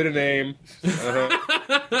have to give it a name.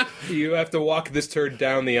 Uh-huh. You have to walk this turd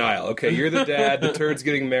down the aisle. Okay, you're the dad. The turd's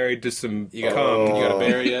getting married to some You got cum. to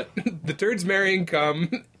bury it. The turd's marrying cum,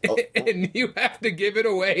 and you have to give it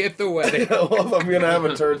away at the wedding. Well, if I'm gonna have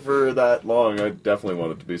a turd for that long, I definitely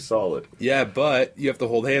want it to be solid. Yeah, but you have to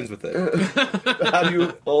hold hands with it. How do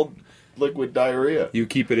you hold liquid diarrhea? You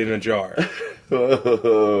keep it in a jar.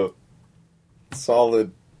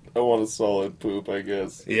 Solid. I want a solid poop, I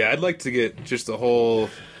guess. Yeah, I'd like to get just a whole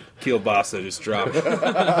kielbasa just dropped.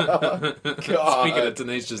 God. Speaking of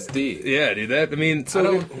Tenacious D. Yeah, dude. That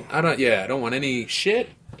I don't. I don't want any shit.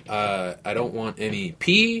 I don't want any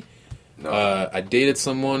pee. No. I dated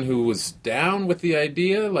someone who was down with the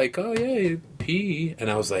idea, like, oh yeah, pee, and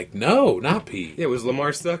I was like, no, not pee. Yeah, it was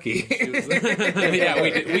Lamar Stuckey. Yeah,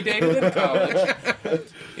 we dated in college.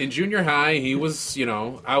 In junior high, he was,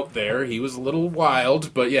 out there. He was a little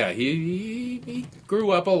wild, but yeah, he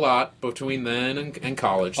grew up a lot between then and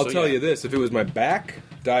college. I'll tell you this: if it was my back,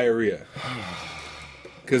 diarrhea,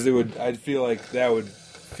 because I'd feel like that would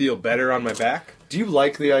feel better on my back. Do you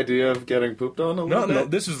like the idea of getting pooped on a little No,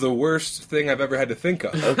 bit? this is the worst thing I've ever had to think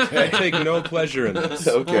of. Okay. I take no pleasure in this.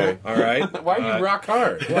 Okay. All right? Why are you rock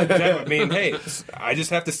hard? I mean, hey, I just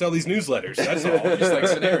have to sell these newsletters. That's all. Just like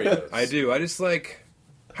scenarios. I do. I just like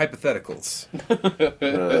hypotheticals.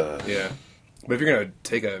 Yeah. But if you're going to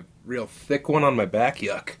take a real thick one on my back,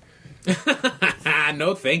 yuck.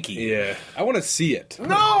 No, thank you. Yeah. I want to see it.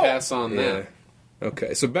 Pass on Yeah. that.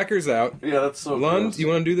 Okay, so Becker's out. Yeah, that's so Lund, gross. you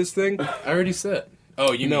want to do this thing? I already said.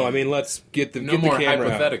 Oh, you No, mean I mean, let's get the no get the more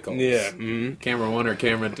camera out. hypotheticals. Yeah. Mhm. Camera 1 or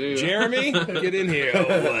camera 2. Jeremy, get in here.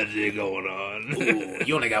 What's it going on? Ooh,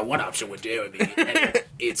 you only got one option with Jeremy, and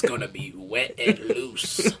it's gonna be wet and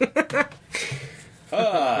loose.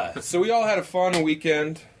 So we all had a fun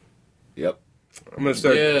weekend. Yep. I'm gonna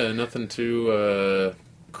start. Yeah, nothing too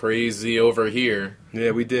crazy over here.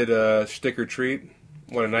 Yeah, we did Stick or Treat.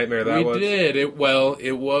 What a nightmare that We was. did. It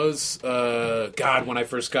was God, when I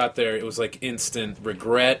first got there, it was like instant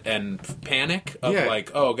regret and panic of Yeah.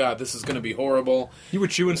 like, oh God, this is going to be horrible. You were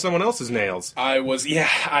chewing someone else's nails. I was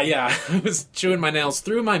I was chewing my nails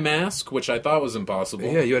through my mask, which I thought was impossible.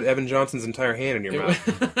 Yeah, you had Evan Johnson's entire hand in your mouth.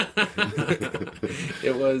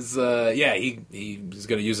 It was he's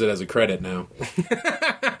going to use it as a credit now.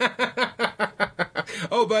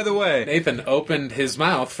 Oh, by the way. Nathan opened his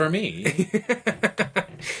mouth for me.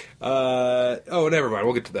 Never mind.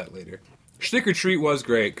 We'll get to that later. Stick or Treat was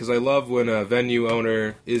great because I love when a venue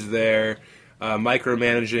owner is there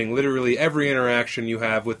micromanaging literally every interaction you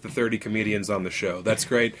have with the 30 comedians on the show. That's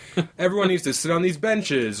great. Everyone needs to sit on these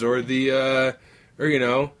benches or the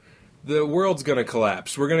world's gonna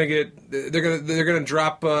collapse. They're gonna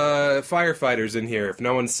drop firefighters in here if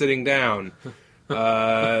no one's sitting down.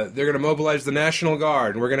 They're gonna mobilize the National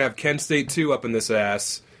Guard, and we're gonna have Kent State 2 up in this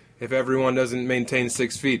ass if everyone doesn't maintain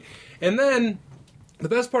 6 feet. And then the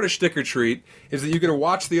best part of Stick or Treat is that you get to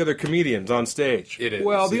watch the other comedians on stage. It is,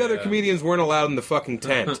 Well, the other yeah. comedians weren't allowed in the fucking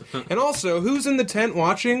tent. And also, who's in the tent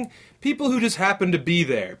watching? People who just happened to be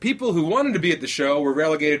there. People who wanted to be at the show were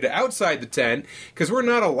relegated to outside the tent because we're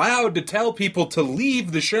not allowed to tell people to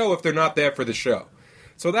leave the show if they're not there for the show.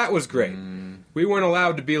 So that was great. We weren't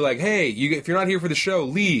allowed to be like, hey, if you're not here for the show,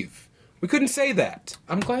 leave. We couldn't say that.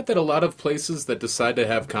 I'm glad that a lot of places that decide to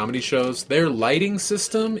have comedy shows, their lighting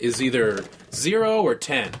system is either 0 or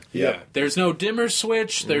 10. Yeah. There's no dimmer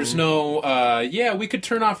switch. There's no, we could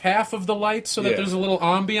turn off half of the lights so that Yeah. there's a little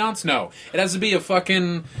ambiance. No. It has to be a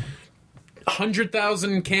fucking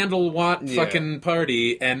 100,000 candle watt fucking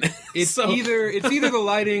party. And It's either the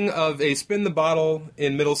lighting of a spin the bottle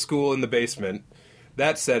in middle school in the basement,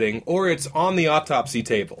 that setting, or it's on the autopsy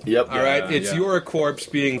table. Yep. All right? Yeah, It's yeah. your corpse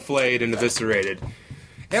being flayed and eviscerated.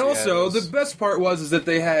 And also, it was- the best part was that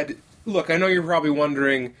they had... Look, I know you're probably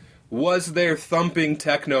wondering, was there thumping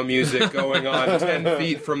techno music going on 10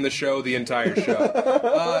 feet from the show the entire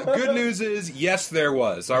show? Good news is, yes, there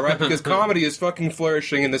was. All right? Because comedy is fucking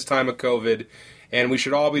flourishing in this time of COVID, and we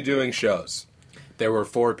should all be doing shows. there were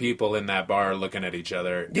 4 people in that bar looking at each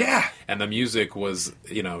other. Yeah. And the music was,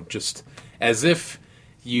 just as if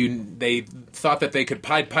they thought that they could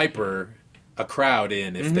Pied Piper a crowd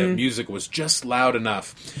in if the music was just loud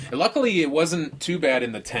enough. And luckily, it wasn't too bad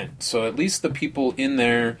in the tent, so at least the people in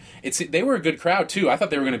there, they were a good crowd too. I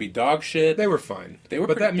thought they were going to be dog shit. They were fine. They were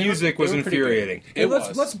but pretty- that they were- music they was were pretty good. infuriating. It let's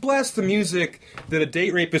was. let's blast the music that a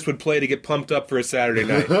date rapist would play to get pumped up for a Saturday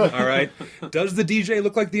night. All right? Does the DJ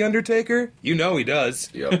look like the Undertaker? You know he does.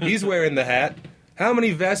 Yep. He's wearing the hat. How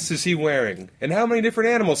many vests is he wearing? And how many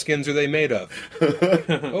different animal skins are they made of?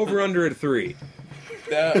 Over under at 3.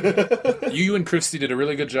 You and Christy did a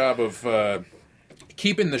really good job of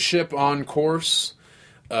keeping the ship on course.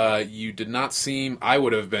 You did not seem... I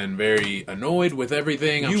would have been very annoyed with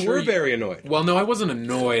everything. I'm You sure were very annoyed. Well, no, I wasn't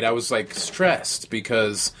annoyed. I was, stressed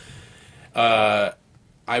because I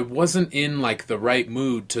wasn't in, the right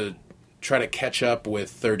mood to try to catch up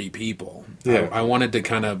with 30 people. Yeah. I wanted to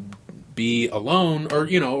kind of be alone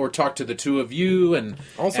or talk to the two of you and...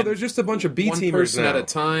 Also, and there's just a bunch of one B-teamers person now. at a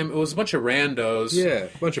time. It was a bunch of randos. Yeah,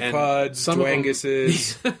 a bunch of And Puds, some of them-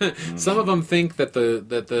 Dwanguses. Some of them think that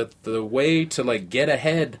the way to get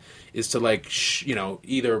ahead is to like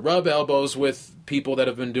either rub elbows with people that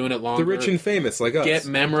have been doing it longer, The rich and famous like us. get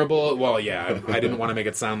memorable. Well, yeah, I didn't want to make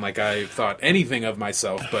it sound like I thought anything of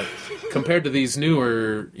myself, but compared to these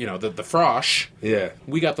newer, the Frosh, Yeah.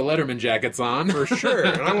 we got the Letterman jackets on. For sure.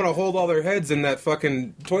 And I'm going to hold all their heads in that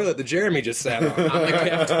fucking toilet that Jeremy just sat on. I'm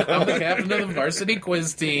the captain of the varsity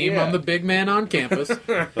quiz team. Yeah. I'm the big man on campus.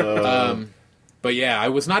 But yeah, I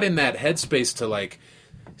was not in that headspace to like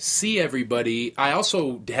see everybody. I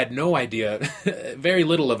also had no idea, very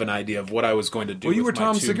little of an idea of what I was going to do. Well, you with were my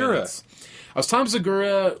Tom 2 Segura. minutes. I was Tom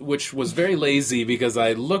Segura, which was very lazy because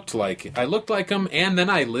I looked like him, and then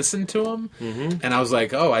I listened to him, and I was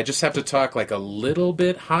like, oh, I just have to talk like a little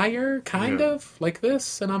bit higher, kind of like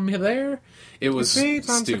this, and I'm there. It was see,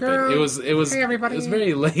 Tom stupid. Segura. It was Hey, everybody. It was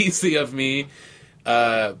very lazy of me,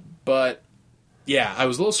 but yeah, I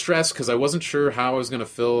was a little stressed because I wasn't sure how I was going to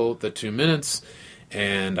fill the 2 minutes,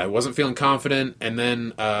 and I wasn't feeling confident. And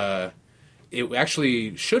then it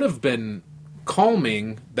actually should have been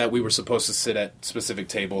calming that we were supposed to sit at specific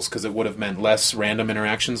tables because it would have meant less random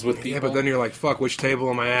interactions with people. Yeah, but then you're like, fuck, which table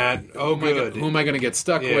am I at? Oh, good. Who am I going to get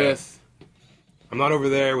stuck Yeah. with? I'm not over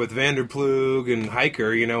there with Vanderplug and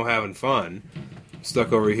Hiker, having fun. I'm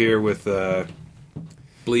stuck over here with,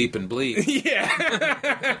 Bleep and bleep.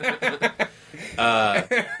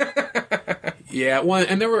 Yeah, well,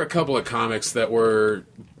 and there were a couple of comics that were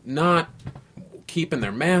not keeping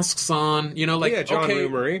their masks on. Like John okay,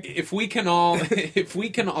 Rumery. if we can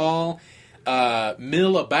all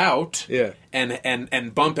mill about, Yeah.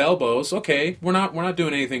 and bump elbows. Okay, we're not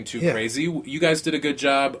doing anything too Yeah. crazy. You guys did a good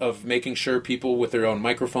job of making sure people with their own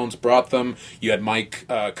microphones brought them. You had mic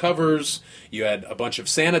covers. You had a bunch of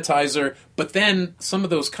sanitizer. But then some of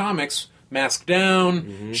those comics. Mask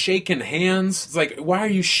down, shaking hands. It's like, why are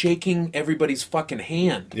you shaking everybody's fucking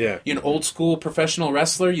hand? Yeah. You're an old school professional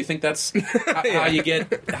wrestler. You think that's how you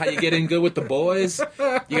get in good with the boys?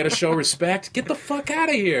 You got to show respect. Get the fuck out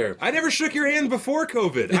of here. I never shook your hand before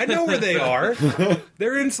COVID. I know where they are.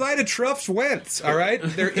 They're inside of Truff's Wentz, all right?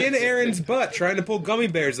 They're in Aaron's butt trying to pull gummy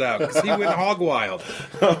bears out because he went hog wild.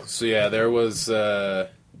 So yeah, there was.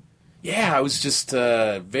 I was just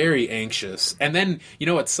very anxious. And then,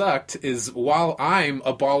 what sucked is while I'm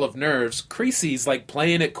a ball of nerves, Creasy's like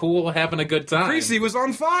playing it cool, having a good time. Creasy was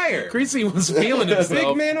on fire. Creasy was feeling himself.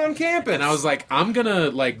 Big man on campus. And I was like, I'm gonna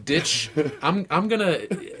like ditch. I'm gonna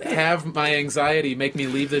have my anxiety make me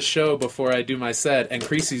leave this show before I do my set, and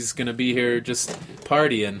Creasy's gonna be here just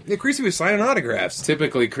partying. Yeah, Creasy was signing autographs.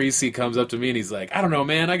 Typically, Creasy comes up to me and he's like, I don't know,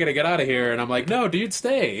 man, I gotta get out of here. And I'm like, no, dude,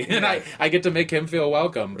 stay. And I get to make him feel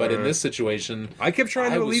welcome. But in this situation, I kept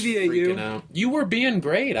trying to was alleviate you. freaking out. You were being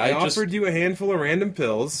great. I offered you a handful of random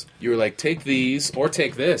pills. You were like, take these or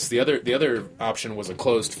take this. The other option was a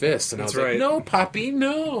closed fist, and I was That's right. like, no, Poppy,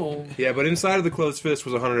 no. Yeah, but inside of the closed fist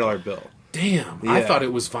was a $100 bill. Damn, I Yeah. thought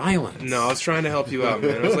it was violence. No, I was trying to help you out,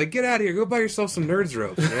 man. I was like, get out of here. Go buy yourself some Nerds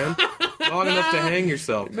ropes, man. Long enough to hang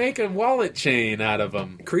yourself. Make a wallet chain out of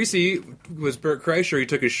them. Creasy was Bert Kreischer. He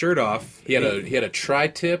took his shirt off. He had a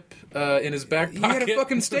tri-tip in his back He pocket. had a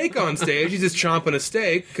fucking steak on stage. He's just chomping a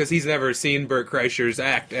steak because he's never seen Bert Kreischer's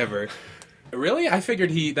act ever. Really? I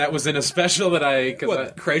figured that was in a special that I...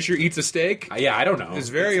 What, Kreischer eats a steak? Yeah, I don't know. It's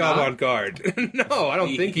very not. avant-garde. No, I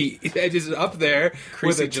don't think he edges up there with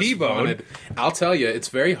Creasy a just T-bone. wanted- I'll tell you, it's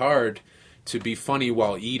very hard to be funny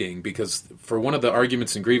while eating because for one of the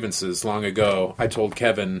arguments and grievances long ago, I told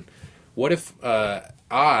Kevin, what if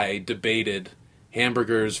I debated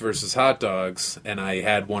hamburgers versus hot dogs and I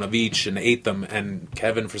had one of each and ate them, and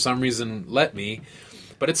Kevin, for some reason, let me.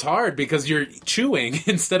 But it's hard because you're chewing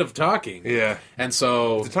instead of talking. Yeah. And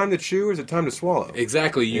so... Is it time to chew or is it time to swallow?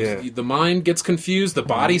 Exactly. Yeah. The mind gets confused. The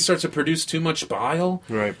body starts to produce too much bile.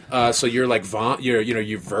 Right. So you're like you're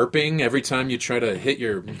verping every time you try to hit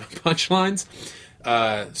your punchlines.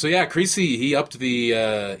 So yeah, Creasy he upped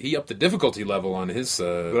the difficulty level on his.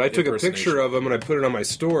 But I took a picture impersonation. of him and I put it on my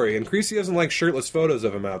story, and Creasy doesn't like shirtless photos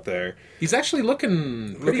of him out there. He's actually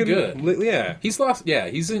looking pretty good. Yeah. He's lost. Yeah,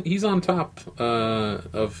 he's on top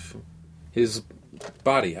of his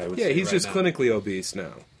body. I would. Yeah, say he's right just now. clinically obese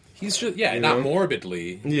now. He's just not know?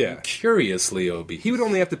 morbidly. Yeah. Curiously obese. He would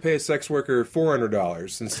only have to pay a sex worker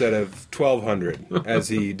 $400 instead of $1,200, as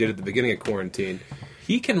he did at the beginning of quarantine.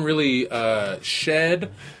 He can really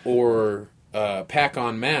shed or pack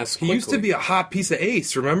on mass. He used to be a hot piece of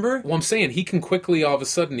ace, remember? Well, I'm saying he can quickly, all of a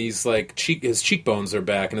sudden, he's like, his cheekbones are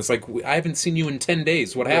back, and it's like, I haven't seen you in 10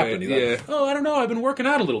 days. What happened? He's like, oh, I don't know. I've been working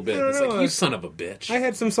out a little bit. It's like, you son of a bitch. I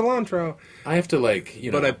had some cilantro. I have to, like,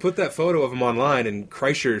 you know. But I put that photo of him online, and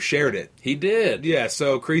Kreischer shared it. He did. Yeah,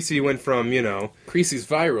 so Creasy went from, Creasy's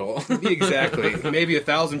viral. exactly, maybe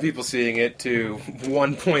 1,000 people seeing it to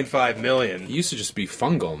 1.5 million. He used to just be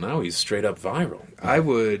fungal. Now he's straight up viral. I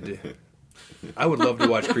would love to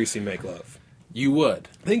watch Creasy make love. You would.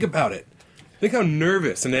 Think about it. Think how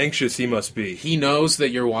nervous and anxious he must be. He knows that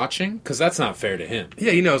you're watching? Because that's not fair to him.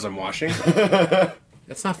 Yeah, he knows I'm washing.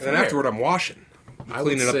 That's not fair. And then afterward, I'm washing. I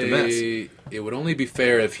would Cleaning up the say it would only be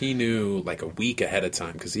fair if he knew like a week ahead of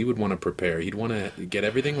time, because he would want to prepare. He'd want to get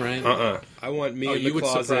everything right. I want me in you the would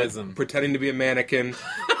surprise closet him. pretending to be a mannequin.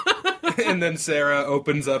 And then Sarah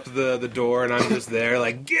opens up the door, and I'm just there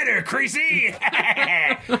like, get her, Creasy!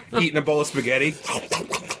 Eating a bowl of spaghetti.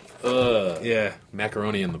 Yeah.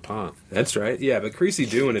 Macaroni in the pot. That's right. Yeah, but Creasy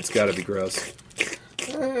doing it's got to be gross.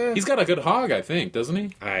 He's got a good hog, I think, doesn't he?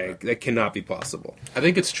 That cannot be possible. I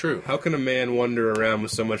think it's true. How can a man wander around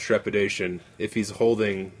with so much trepidation if he's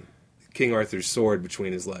holding King Arthur's sword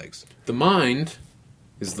between his legs? The mind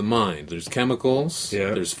is the mind. There's chemicals.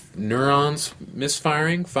 Yeah. There's neurons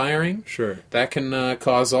firing. Sure. That can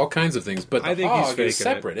cause all kinds of things. But I the think he's hog is faking it.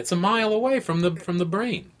 separate. It's a mile away from the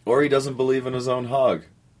brain. Or he doesn't believe in his own hog.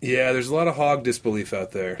 Yeah, there's a lot of hog disbelief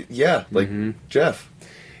out there. Yeah, like Jeff.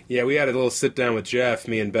 Yeah, we had a little sit down with Jeff,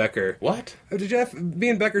 me and Becker. What? Me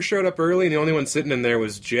and Becker showed up early, and the only one sitting in there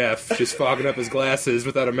was Jeff, just fogging up his glasses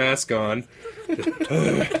without a mask on.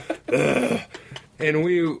 And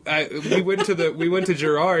we went to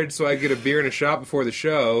Gerard so I could get a beer and a shot before the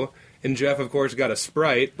show, and Jeff, of course, got a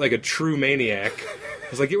Sprite like a true maniac. I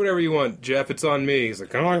was like, get whatever you want, Jeff, it's on me. He's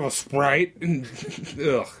like, I don't have a Sprite.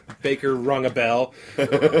 Ugh. Baker rung a bell.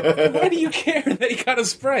 Why do you care that he got a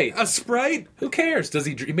Sprite? A Sprite? Who cares? Does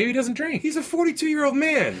he? Maybe he doesn't drink. He's a 42-year-old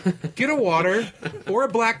man. Get a water or a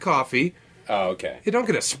black coffee. Oh, okay. You don't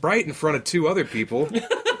get a Sprite in front of two other people. Do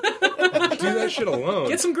that shit alone.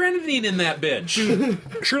 Get some grenadine in that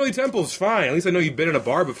bitch. Shirley Temple's fine. At least I know you've been in a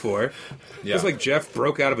bar before. Yeah. It's like Jeff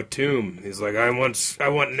broke out of a tomb. He's like, I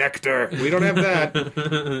want nectar. We don't have that.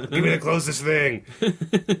 Give me the closest thing.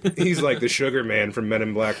 He's like the sugar man from Men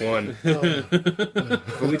in Black 1.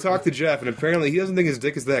 But we talked to Jeff, and apparently he doesn't think his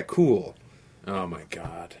dick is that cool. Oh my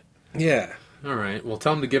god. Yeah. All right. Well,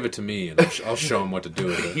 tell him to give it to me, and I'll show him what to do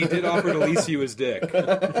with it. He did offer to lease you his dick.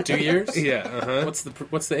 2 years? Yeah, uh-huh. What's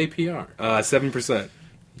the APR? 7%.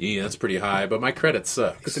 Yeah, that's pretty high, but my credit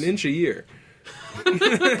sucks. It's an inch a year.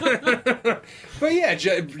 But yeah,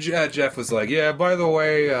 Jeff was like, yeah, by the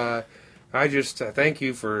way, I just thank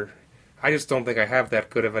you for... I just don't think I have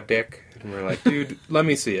that good of a dick. And we're like, dude, let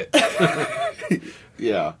me see it.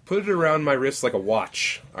 Yeah. Put it around my wrist like a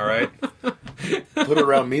watch, all right? Put it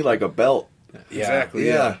around me like a belt. Exactly.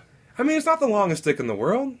 Yeah. I mean, it's not the longest dick in the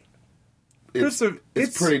world. It's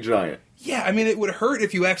pretty giant. Yeah, I mean, it would hurt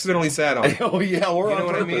if you accidentally sat on it. Oh, yeah, we're You know on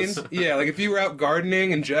what I mean? purpose. Yeah, like if you were out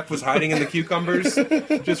gardening and Jeff was hiding in the cucumbers,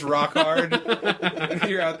 just rock hard.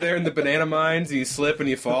 You're out there in the banana mines and you slip and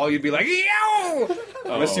you fall, you'd be like, yo!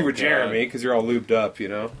 Unless you were God. Jeremy, because you're all lubed up, you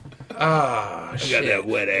know? Ah, You got that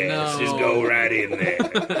wet ass. No. Just go right in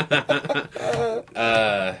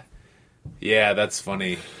there. Yeah, that's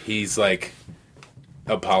funny. He's like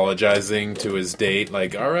apologizing to his date,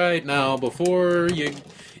 like, all right, now before you,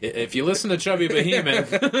 if you listen to Chubby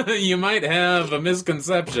Behemoth, you might have a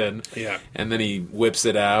misconception. Yeah. And then he whips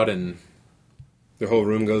it out and The whole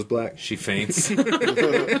room goes black. she faints.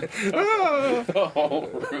 The whole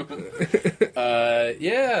room.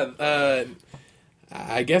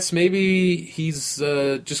 I guess maybe he's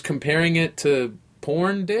just comparing it to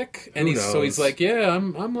porn dick, and Who he's knows? like, yeah,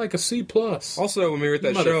 I'm like a C+. Also, when we were at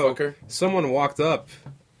that show, Motherfucker. someone walked up,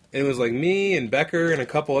 and it was like me and Becker and a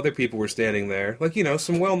couple other people were standing there. Like, you know,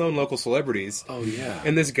 some well-known local celebrities. Oh yeah.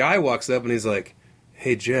 And this guy walks up and he's like,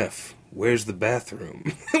 hey, Jeff, where's the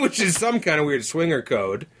bathroom? Which is some kind of weird swinger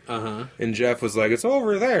code. Uh-huh. And Jeff was like, it's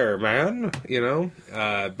over there, man. You know?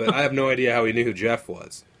 But I have no idea how he knew who Jeff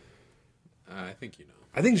was. I think you know.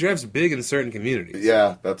 I think Jeff's big in certain communities.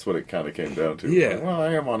 Yeah, that's what it kind of came down to. Yeah. Like, well,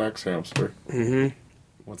 I am on X Hamster,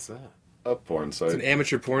 What's that? a porn It's an site.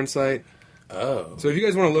 amateur porn site. Oh. So if you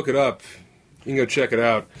guys want to look it up, you can go check it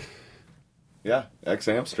out. Yeah, X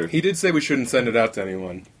Hamster. He did say we shouldn't send it out to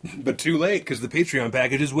anyone. But too late, because the Patreon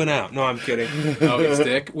packages went out. No, I'm kidding. Oh, it's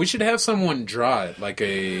dick. We should have someone draw it, like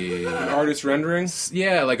a Artist renderings?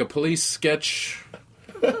 like a police sketch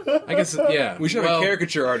I guess, yeah. We should have a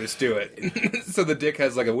caricature artist do it. So the dick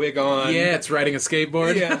has like a wig on. Yeah, it's riding a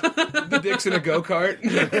skateboard. Yeah. The dick's in a go-kart.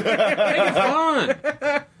 Make it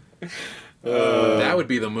fun. That would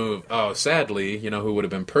be the move. Oh, sadly, you know who would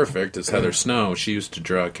have been perfect is Heather Snow. She used to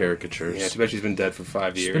draw caricatures. Yeah, too bad she's been dead for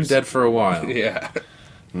 5 years. She's been dead for a while. Yeah.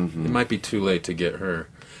 It might be too late to get her.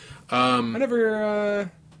 I never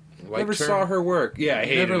Liked her? saw her work. Yeah, I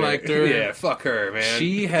hated Never liked her. Yeah, fuck her, man.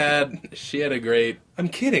 She had a great. I'm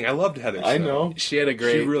kidding. I loved Heather Snow. I know. She had a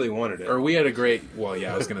great. She really wanted it. Or we had a great. Well,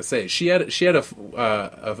 yeah, I was gonna say she had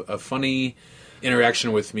a funny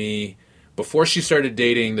interaction with me before she started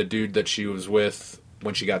dating the dude that she was with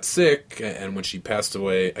when she got sick and when she passed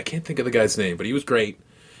away. I can't think of the guy's name, but he was great,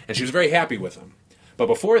 and she was very happy with him. But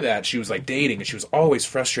before that, she was like dating, and she was always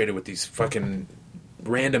frustrated with these fucking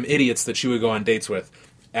random idiots that she would go on dates with.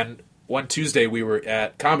 And one Tuesday, we were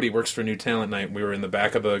at Comedy Works for New Talent Night. We were in the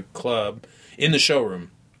back of the club in the showroom.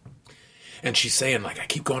 And she's saying, like, I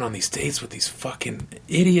keep going on these dates with these fucking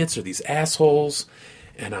idiots or these assholes.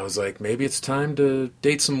 And I was like, maybe it's time to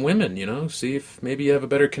date some women, you know? See if maybe you have a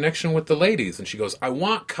better connection with the ladies. And she goes, I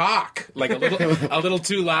want cock. Like a little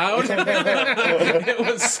too loud. It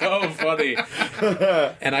was so funny.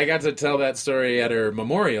 And I got to tell that story at her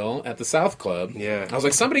memorial at the South Club. Yeah. I was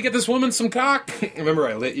like, somebody get this woman some cock. Remember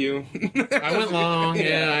I lit you? I went long.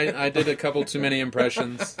 Yeah, I did a couple too many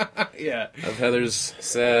impressions Yeah. of Heather's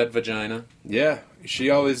sad vagina. Yeah.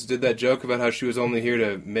 She always did that joke about how she was only here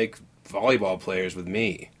to make volleyball players with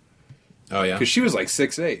me. Oh, yeah? Because she was like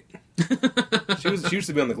 6'8". She used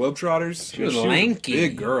to be on the Globetrotters. She was lanky.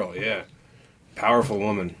 Big girl, yeah. Powerful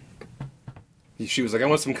woman. She was like, I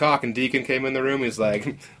want some cock, and Deacon came in the room. He's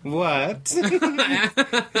like, what?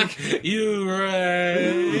 You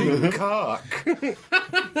right. Cock.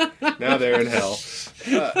 Now they're in hell.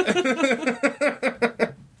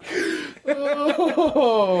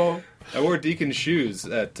 I wore Deacon's shoes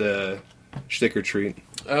at Stick or Treat.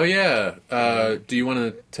 Oh, yeah. Do you want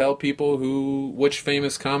to tell people which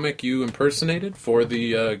famous comic you impersonated for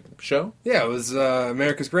the show? Yeah, it was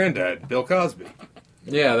America's Granddad, Bill Cosby.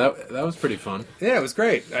 Yeah, that was pretty fun. Yeah, it was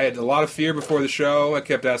great. I had a lot of fear before the show. I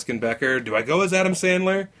kept asking Becker, do I go as Adam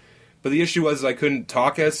Sandler? But the issue was I couldn't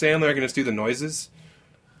talk as Sandler. I can just do the noises.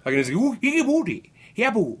 I can just go, ooh, hee, woody,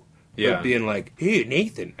 yaboo. Yeah. But being like, hey,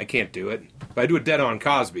 Nathan, I can't do it. But I do it dead on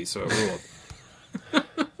Cosby, so it ruled.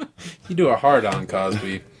 You do a hard-on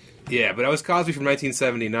Cosby. Yeah, but I was Cosby from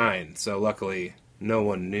 1979, so luckily no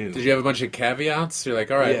one knew. Did you have a bunch of caveats? You're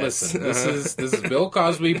like, all right, Yes. listen, this is Bill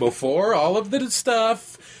Cosby before all of the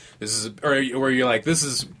stuff. This is, or where you're like, this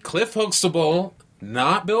is Cliff Huxtable,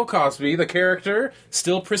 not Bill Cosby, the character,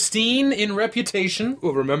 still pristine in reputation.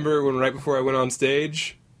 Well, remember when right before I went on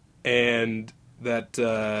stage, and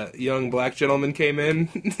that young black gentleman came in,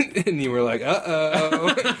 and you were like,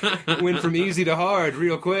 uh-oh, went from easy to hard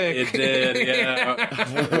real quick. It did,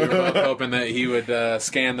 yeah. We were both hoping that he would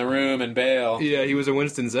scan the room and bail. Yeah, he was a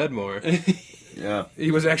Winston Zedmore. Yeah. He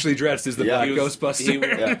was actually dressed as the Yeah, Black he was-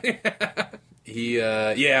 Ghostbuster.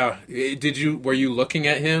 Did you, were you looking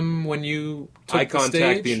at him when you took Eye the contact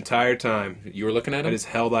stage? the entire time. You were looking at I him? just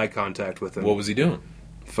held eye contact with him. What was he doing?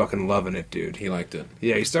 Fucking loving it, dude. He liked it.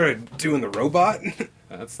 Yeah, he started doing the robot.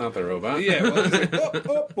 That's not the robot. Yeah, well, he's like, oh,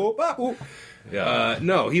 oh, oh, oh, oh. Yeah.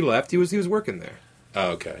 No, he left. He was working there.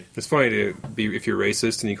 Oh, okay. It's funny to be if you're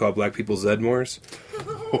racist and you call black people Zedmores.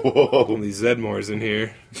 Whoa. All these Zedmores in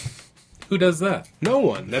here. Who does that? No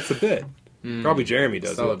one. That's a bit. Probably Jeremy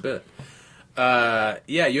does Solid it. bit.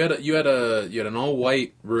 Yeah, you had an all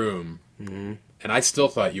white room, and I still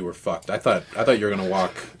thought you were fucked. I thought you were gonna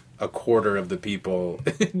walk a quarter of the people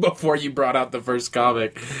before you brought out the first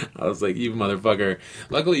comic. I was like, you motherfucker.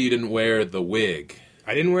 Luckily, you didn't wear the wig.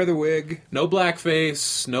 I didn't wear the wig. No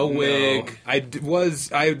blackface, no wig. No. I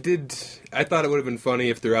thought it would have been funny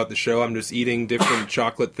if throughout the show I'm just eating different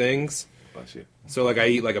chocolate things. Bless you. So, like, I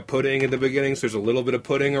eat, like, a pudding at the beginning, so there's a little bit of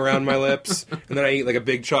pudding around my lips. And then I eat, like, a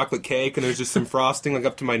big chocolate cake, and there's just some frosting, like,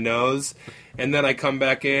 up to my nose. And then I come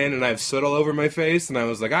back in, and I have soot all over my face, and I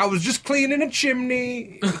was like, I was just cleaning a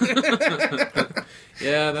chimney.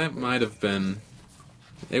 Yeah, that might have been...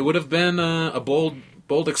 It would have been a bold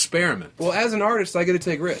experiment. Well, as an artist, I get to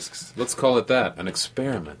take risks. Let's call it that, an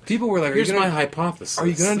experiment. People were like, Here's my hypothesis. Are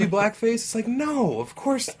you going to do blackface? It's like, no, of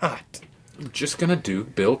course not. I'm just going to do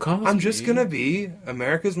Bill Cosby. I'm just going to be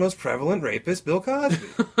America's most prevalent rapist, Bill Cosby.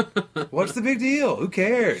 What's the big deal? Who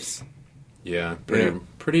cares? Yeah,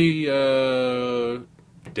 pretty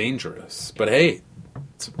dangerous. But hey,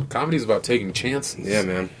 comedy's about taking chances. Yeah,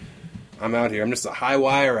 man. I'm out here. I'm just a high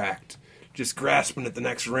wire act. Just grasping at the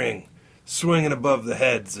next ring. Swinging above the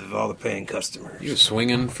heads of all the paying customers. You're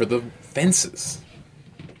swinging for the fences.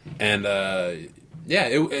 And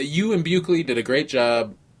you and Buckley did a great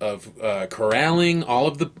job of corralling all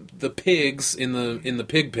of the pigs in the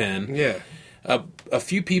pig pen. Yeah. A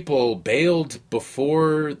few people bailed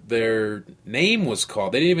before their name was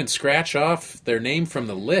called. They didn't even scratch off their name from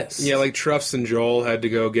the list. Yeah, like Truffs and Joel had to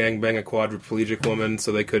go gangbang a quadriplegic woman,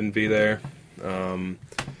 so they couldn't be there.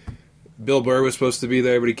 Bill Burr was supposed to be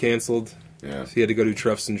there, but he canceled. Yeah. So he had to go do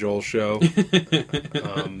Truffs and Joel's show.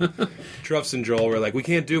 Truffs and Joel were like, we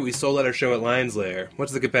can't do it. We sold out our show at Lions Lair.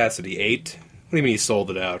 What's the capacity? 8? What do you mean you sold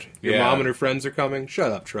it out? Your Yeah. mom and her friends are coming? Shut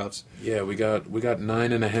up, Truffs. Yeah, we got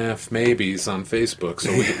 9.5 maybes on Facebook, so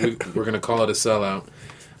we're going to call it a sellout.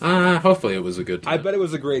 Hopefully it was a good time. I bet it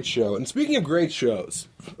was a great show. And speaking of great shows,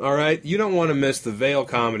 all right, you don't want to miss the Vale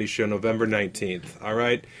Comedy Show November 19th, all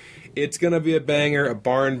right? It's going to be a banger, a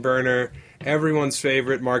barn burner. Everyone's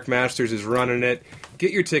favorite, Mark Masters, is running it.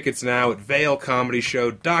 Get your tickets now at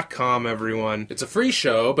ValeComedyShow.com, everyone. It's a free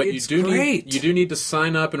show, but It's you great. do need to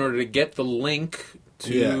sign up in order to get the link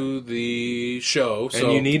to the show. So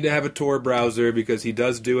And you need to have a Tor browser because he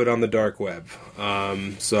does do it on the dark web.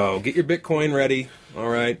 So get your Bitcoin ready, all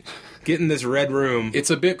right? Get in this red room. it's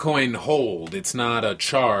a Bitcoin hold. It's not a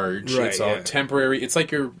charge. Right, it's all yeah. temporary. It's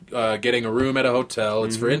like you're getting a room at a hotel.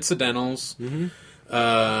 It's for incidentals.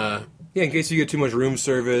 Yeah, in case you get too much room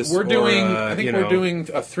service. We're doing. Or, I think you we're know, doing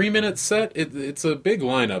a 3-minute set. It's a big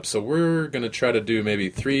lineup, so we're gonna try to do maybe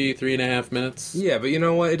 3.5 minutes. Yeah, but you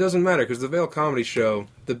know what? It doesn't matter because the Vale Comedy Show,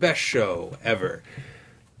 the best show ever.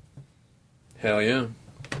 Hell yeah!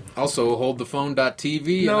 Also,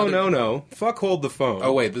 holdthephone.tv. No. Fuck Hold the Phone.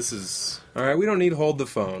 Oh wait, this is. All right, we don't need Hold the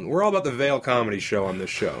Phone. We're all about the Vale Comedy Show on this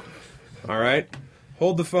show. All right?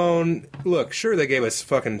 Hold the Phone. Look, sure they gave us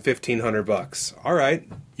fucking $1,500. All right.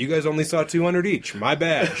 You guys only saw 200 each. My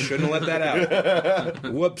bad. Shouldn't have let that out.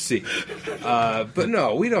 Whoopsie. But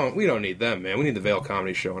no, we don't need them, man. We need the Vale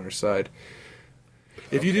Comedy Show on our side.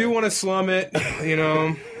 If you do want to slum it, you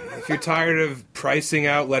know, if you're tired of pricing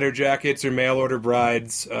out letter jackets or mail order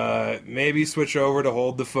brides, maybe switch over to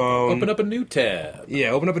Hold the Phone. Open up a new tab. Yeah,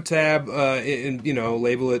 open up a tab and, you know,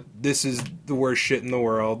 label it, this is the worst shit in the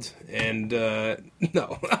world. And,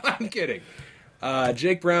 no, I'm kidding.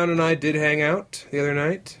 Jake Brown and I did hang out the other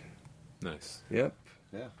night. Nice. Yep.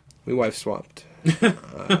 Yeah. We wife swapped.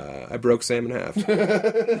 I broke Sam in half.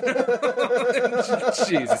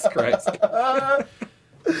 Jesus Christ.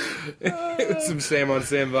 It was some Sam on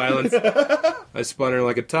Sam violence. I spun her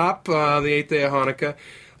like a top on the 8th day of Hanukkah.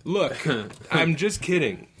 Look, I'm just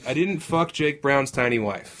kidding. I didn't fuck Jake Brown's tiny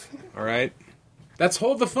wife. All right? That's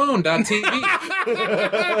holdthephone.tv.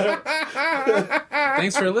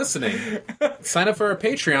 Thanks for listening. Sign up for our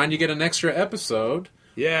Patreon. You get an extra episode.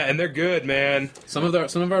 Yeah, and they're good, man. Some of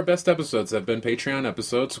our best episodes have been Patreon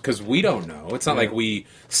episodes because we don't know. It's not like we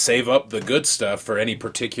save up the good stuff for any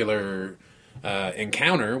particular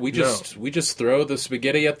encounter. We just throw the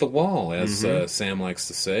spaghetti at the wall, as Sam likes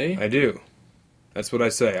to say. I do. That's what I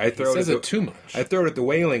say. I throw Says it, it too much. I throw it at the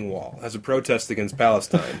Wailing Wall as a protest against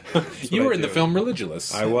Palestine. That's You what were I in the do. film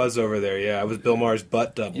Religulous. I was over there, yeah. I was Bill Maher's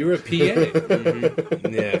butt double. You were a PA.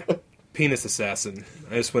 Yeah. Penis assassin.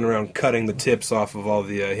 I just went around cutting the tips off of all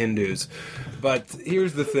the Hindus. But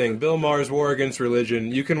here's the thing. Bill Maher's War Against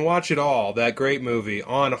Religion. You can watch it all, that great movie,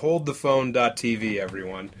 on holdthephone.tv,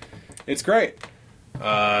 everyone. It's great.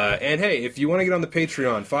 And hey, if you want to get on the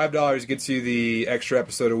Patreon, $5 gets you the extra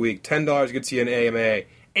episode a week. $10 gets you an AMA.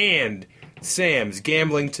 And Sam's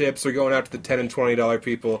gambling tips are going out to the $10 and $20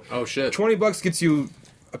 people. Oh, shit. $20 gets you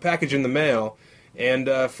a package in the mail. And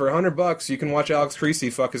for $100, you can watch Alex Creasy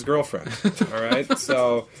fuck his girlfriend. All right,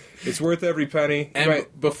 so it's worth every penny. And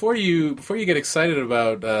Right. before you get excited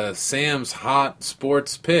about Sam's hot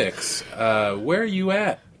sports picks, where are you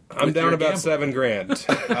at? I'm with down your about gambling?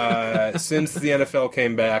 $7,000 since the NFL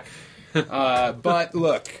came back. But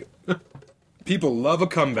look, people love a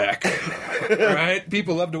comeback. All right,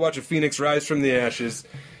 people love to watch a phoenix rise from the ashes.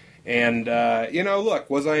 And you know, look,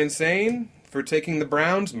 was I insane for taking the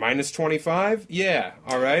Browns minus 25? Yeah,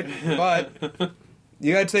 all right, but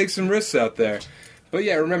you got to take some risks out there. But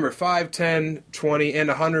yeah, remember 5, 10, 20, and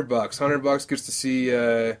 $100. $100 gets to see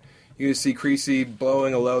you get to see Creasy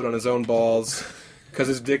blowing a load on his own balls because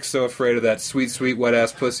his dick's so afraid of that sweet, sweet wet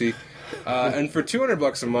ass pussy. And for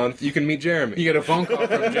 $200 a month, you can meet Jeremy. You get a phone call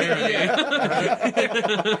from Jeremy.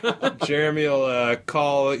 Jeremy will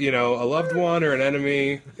call, you know, a loved one or an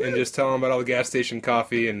enemy and just tell him about all the gas station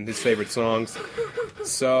coffee and his favorite songs.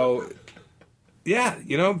 So, yeah,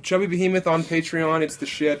 you know, Chubby Behemoth on Patreon, it's the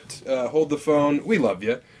shit. Hold the Phone, we love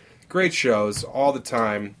you. Great shows all the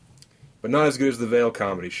time, but not as good as the Vale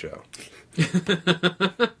Comedy Show.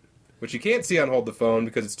 Which you can't see on Hold the Phone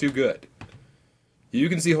because it's too good. You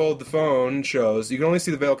can see Hold the Phone shows. You can only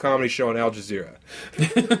see the Veil Comedy Show on Al Jazeera.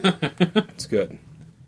 It's good.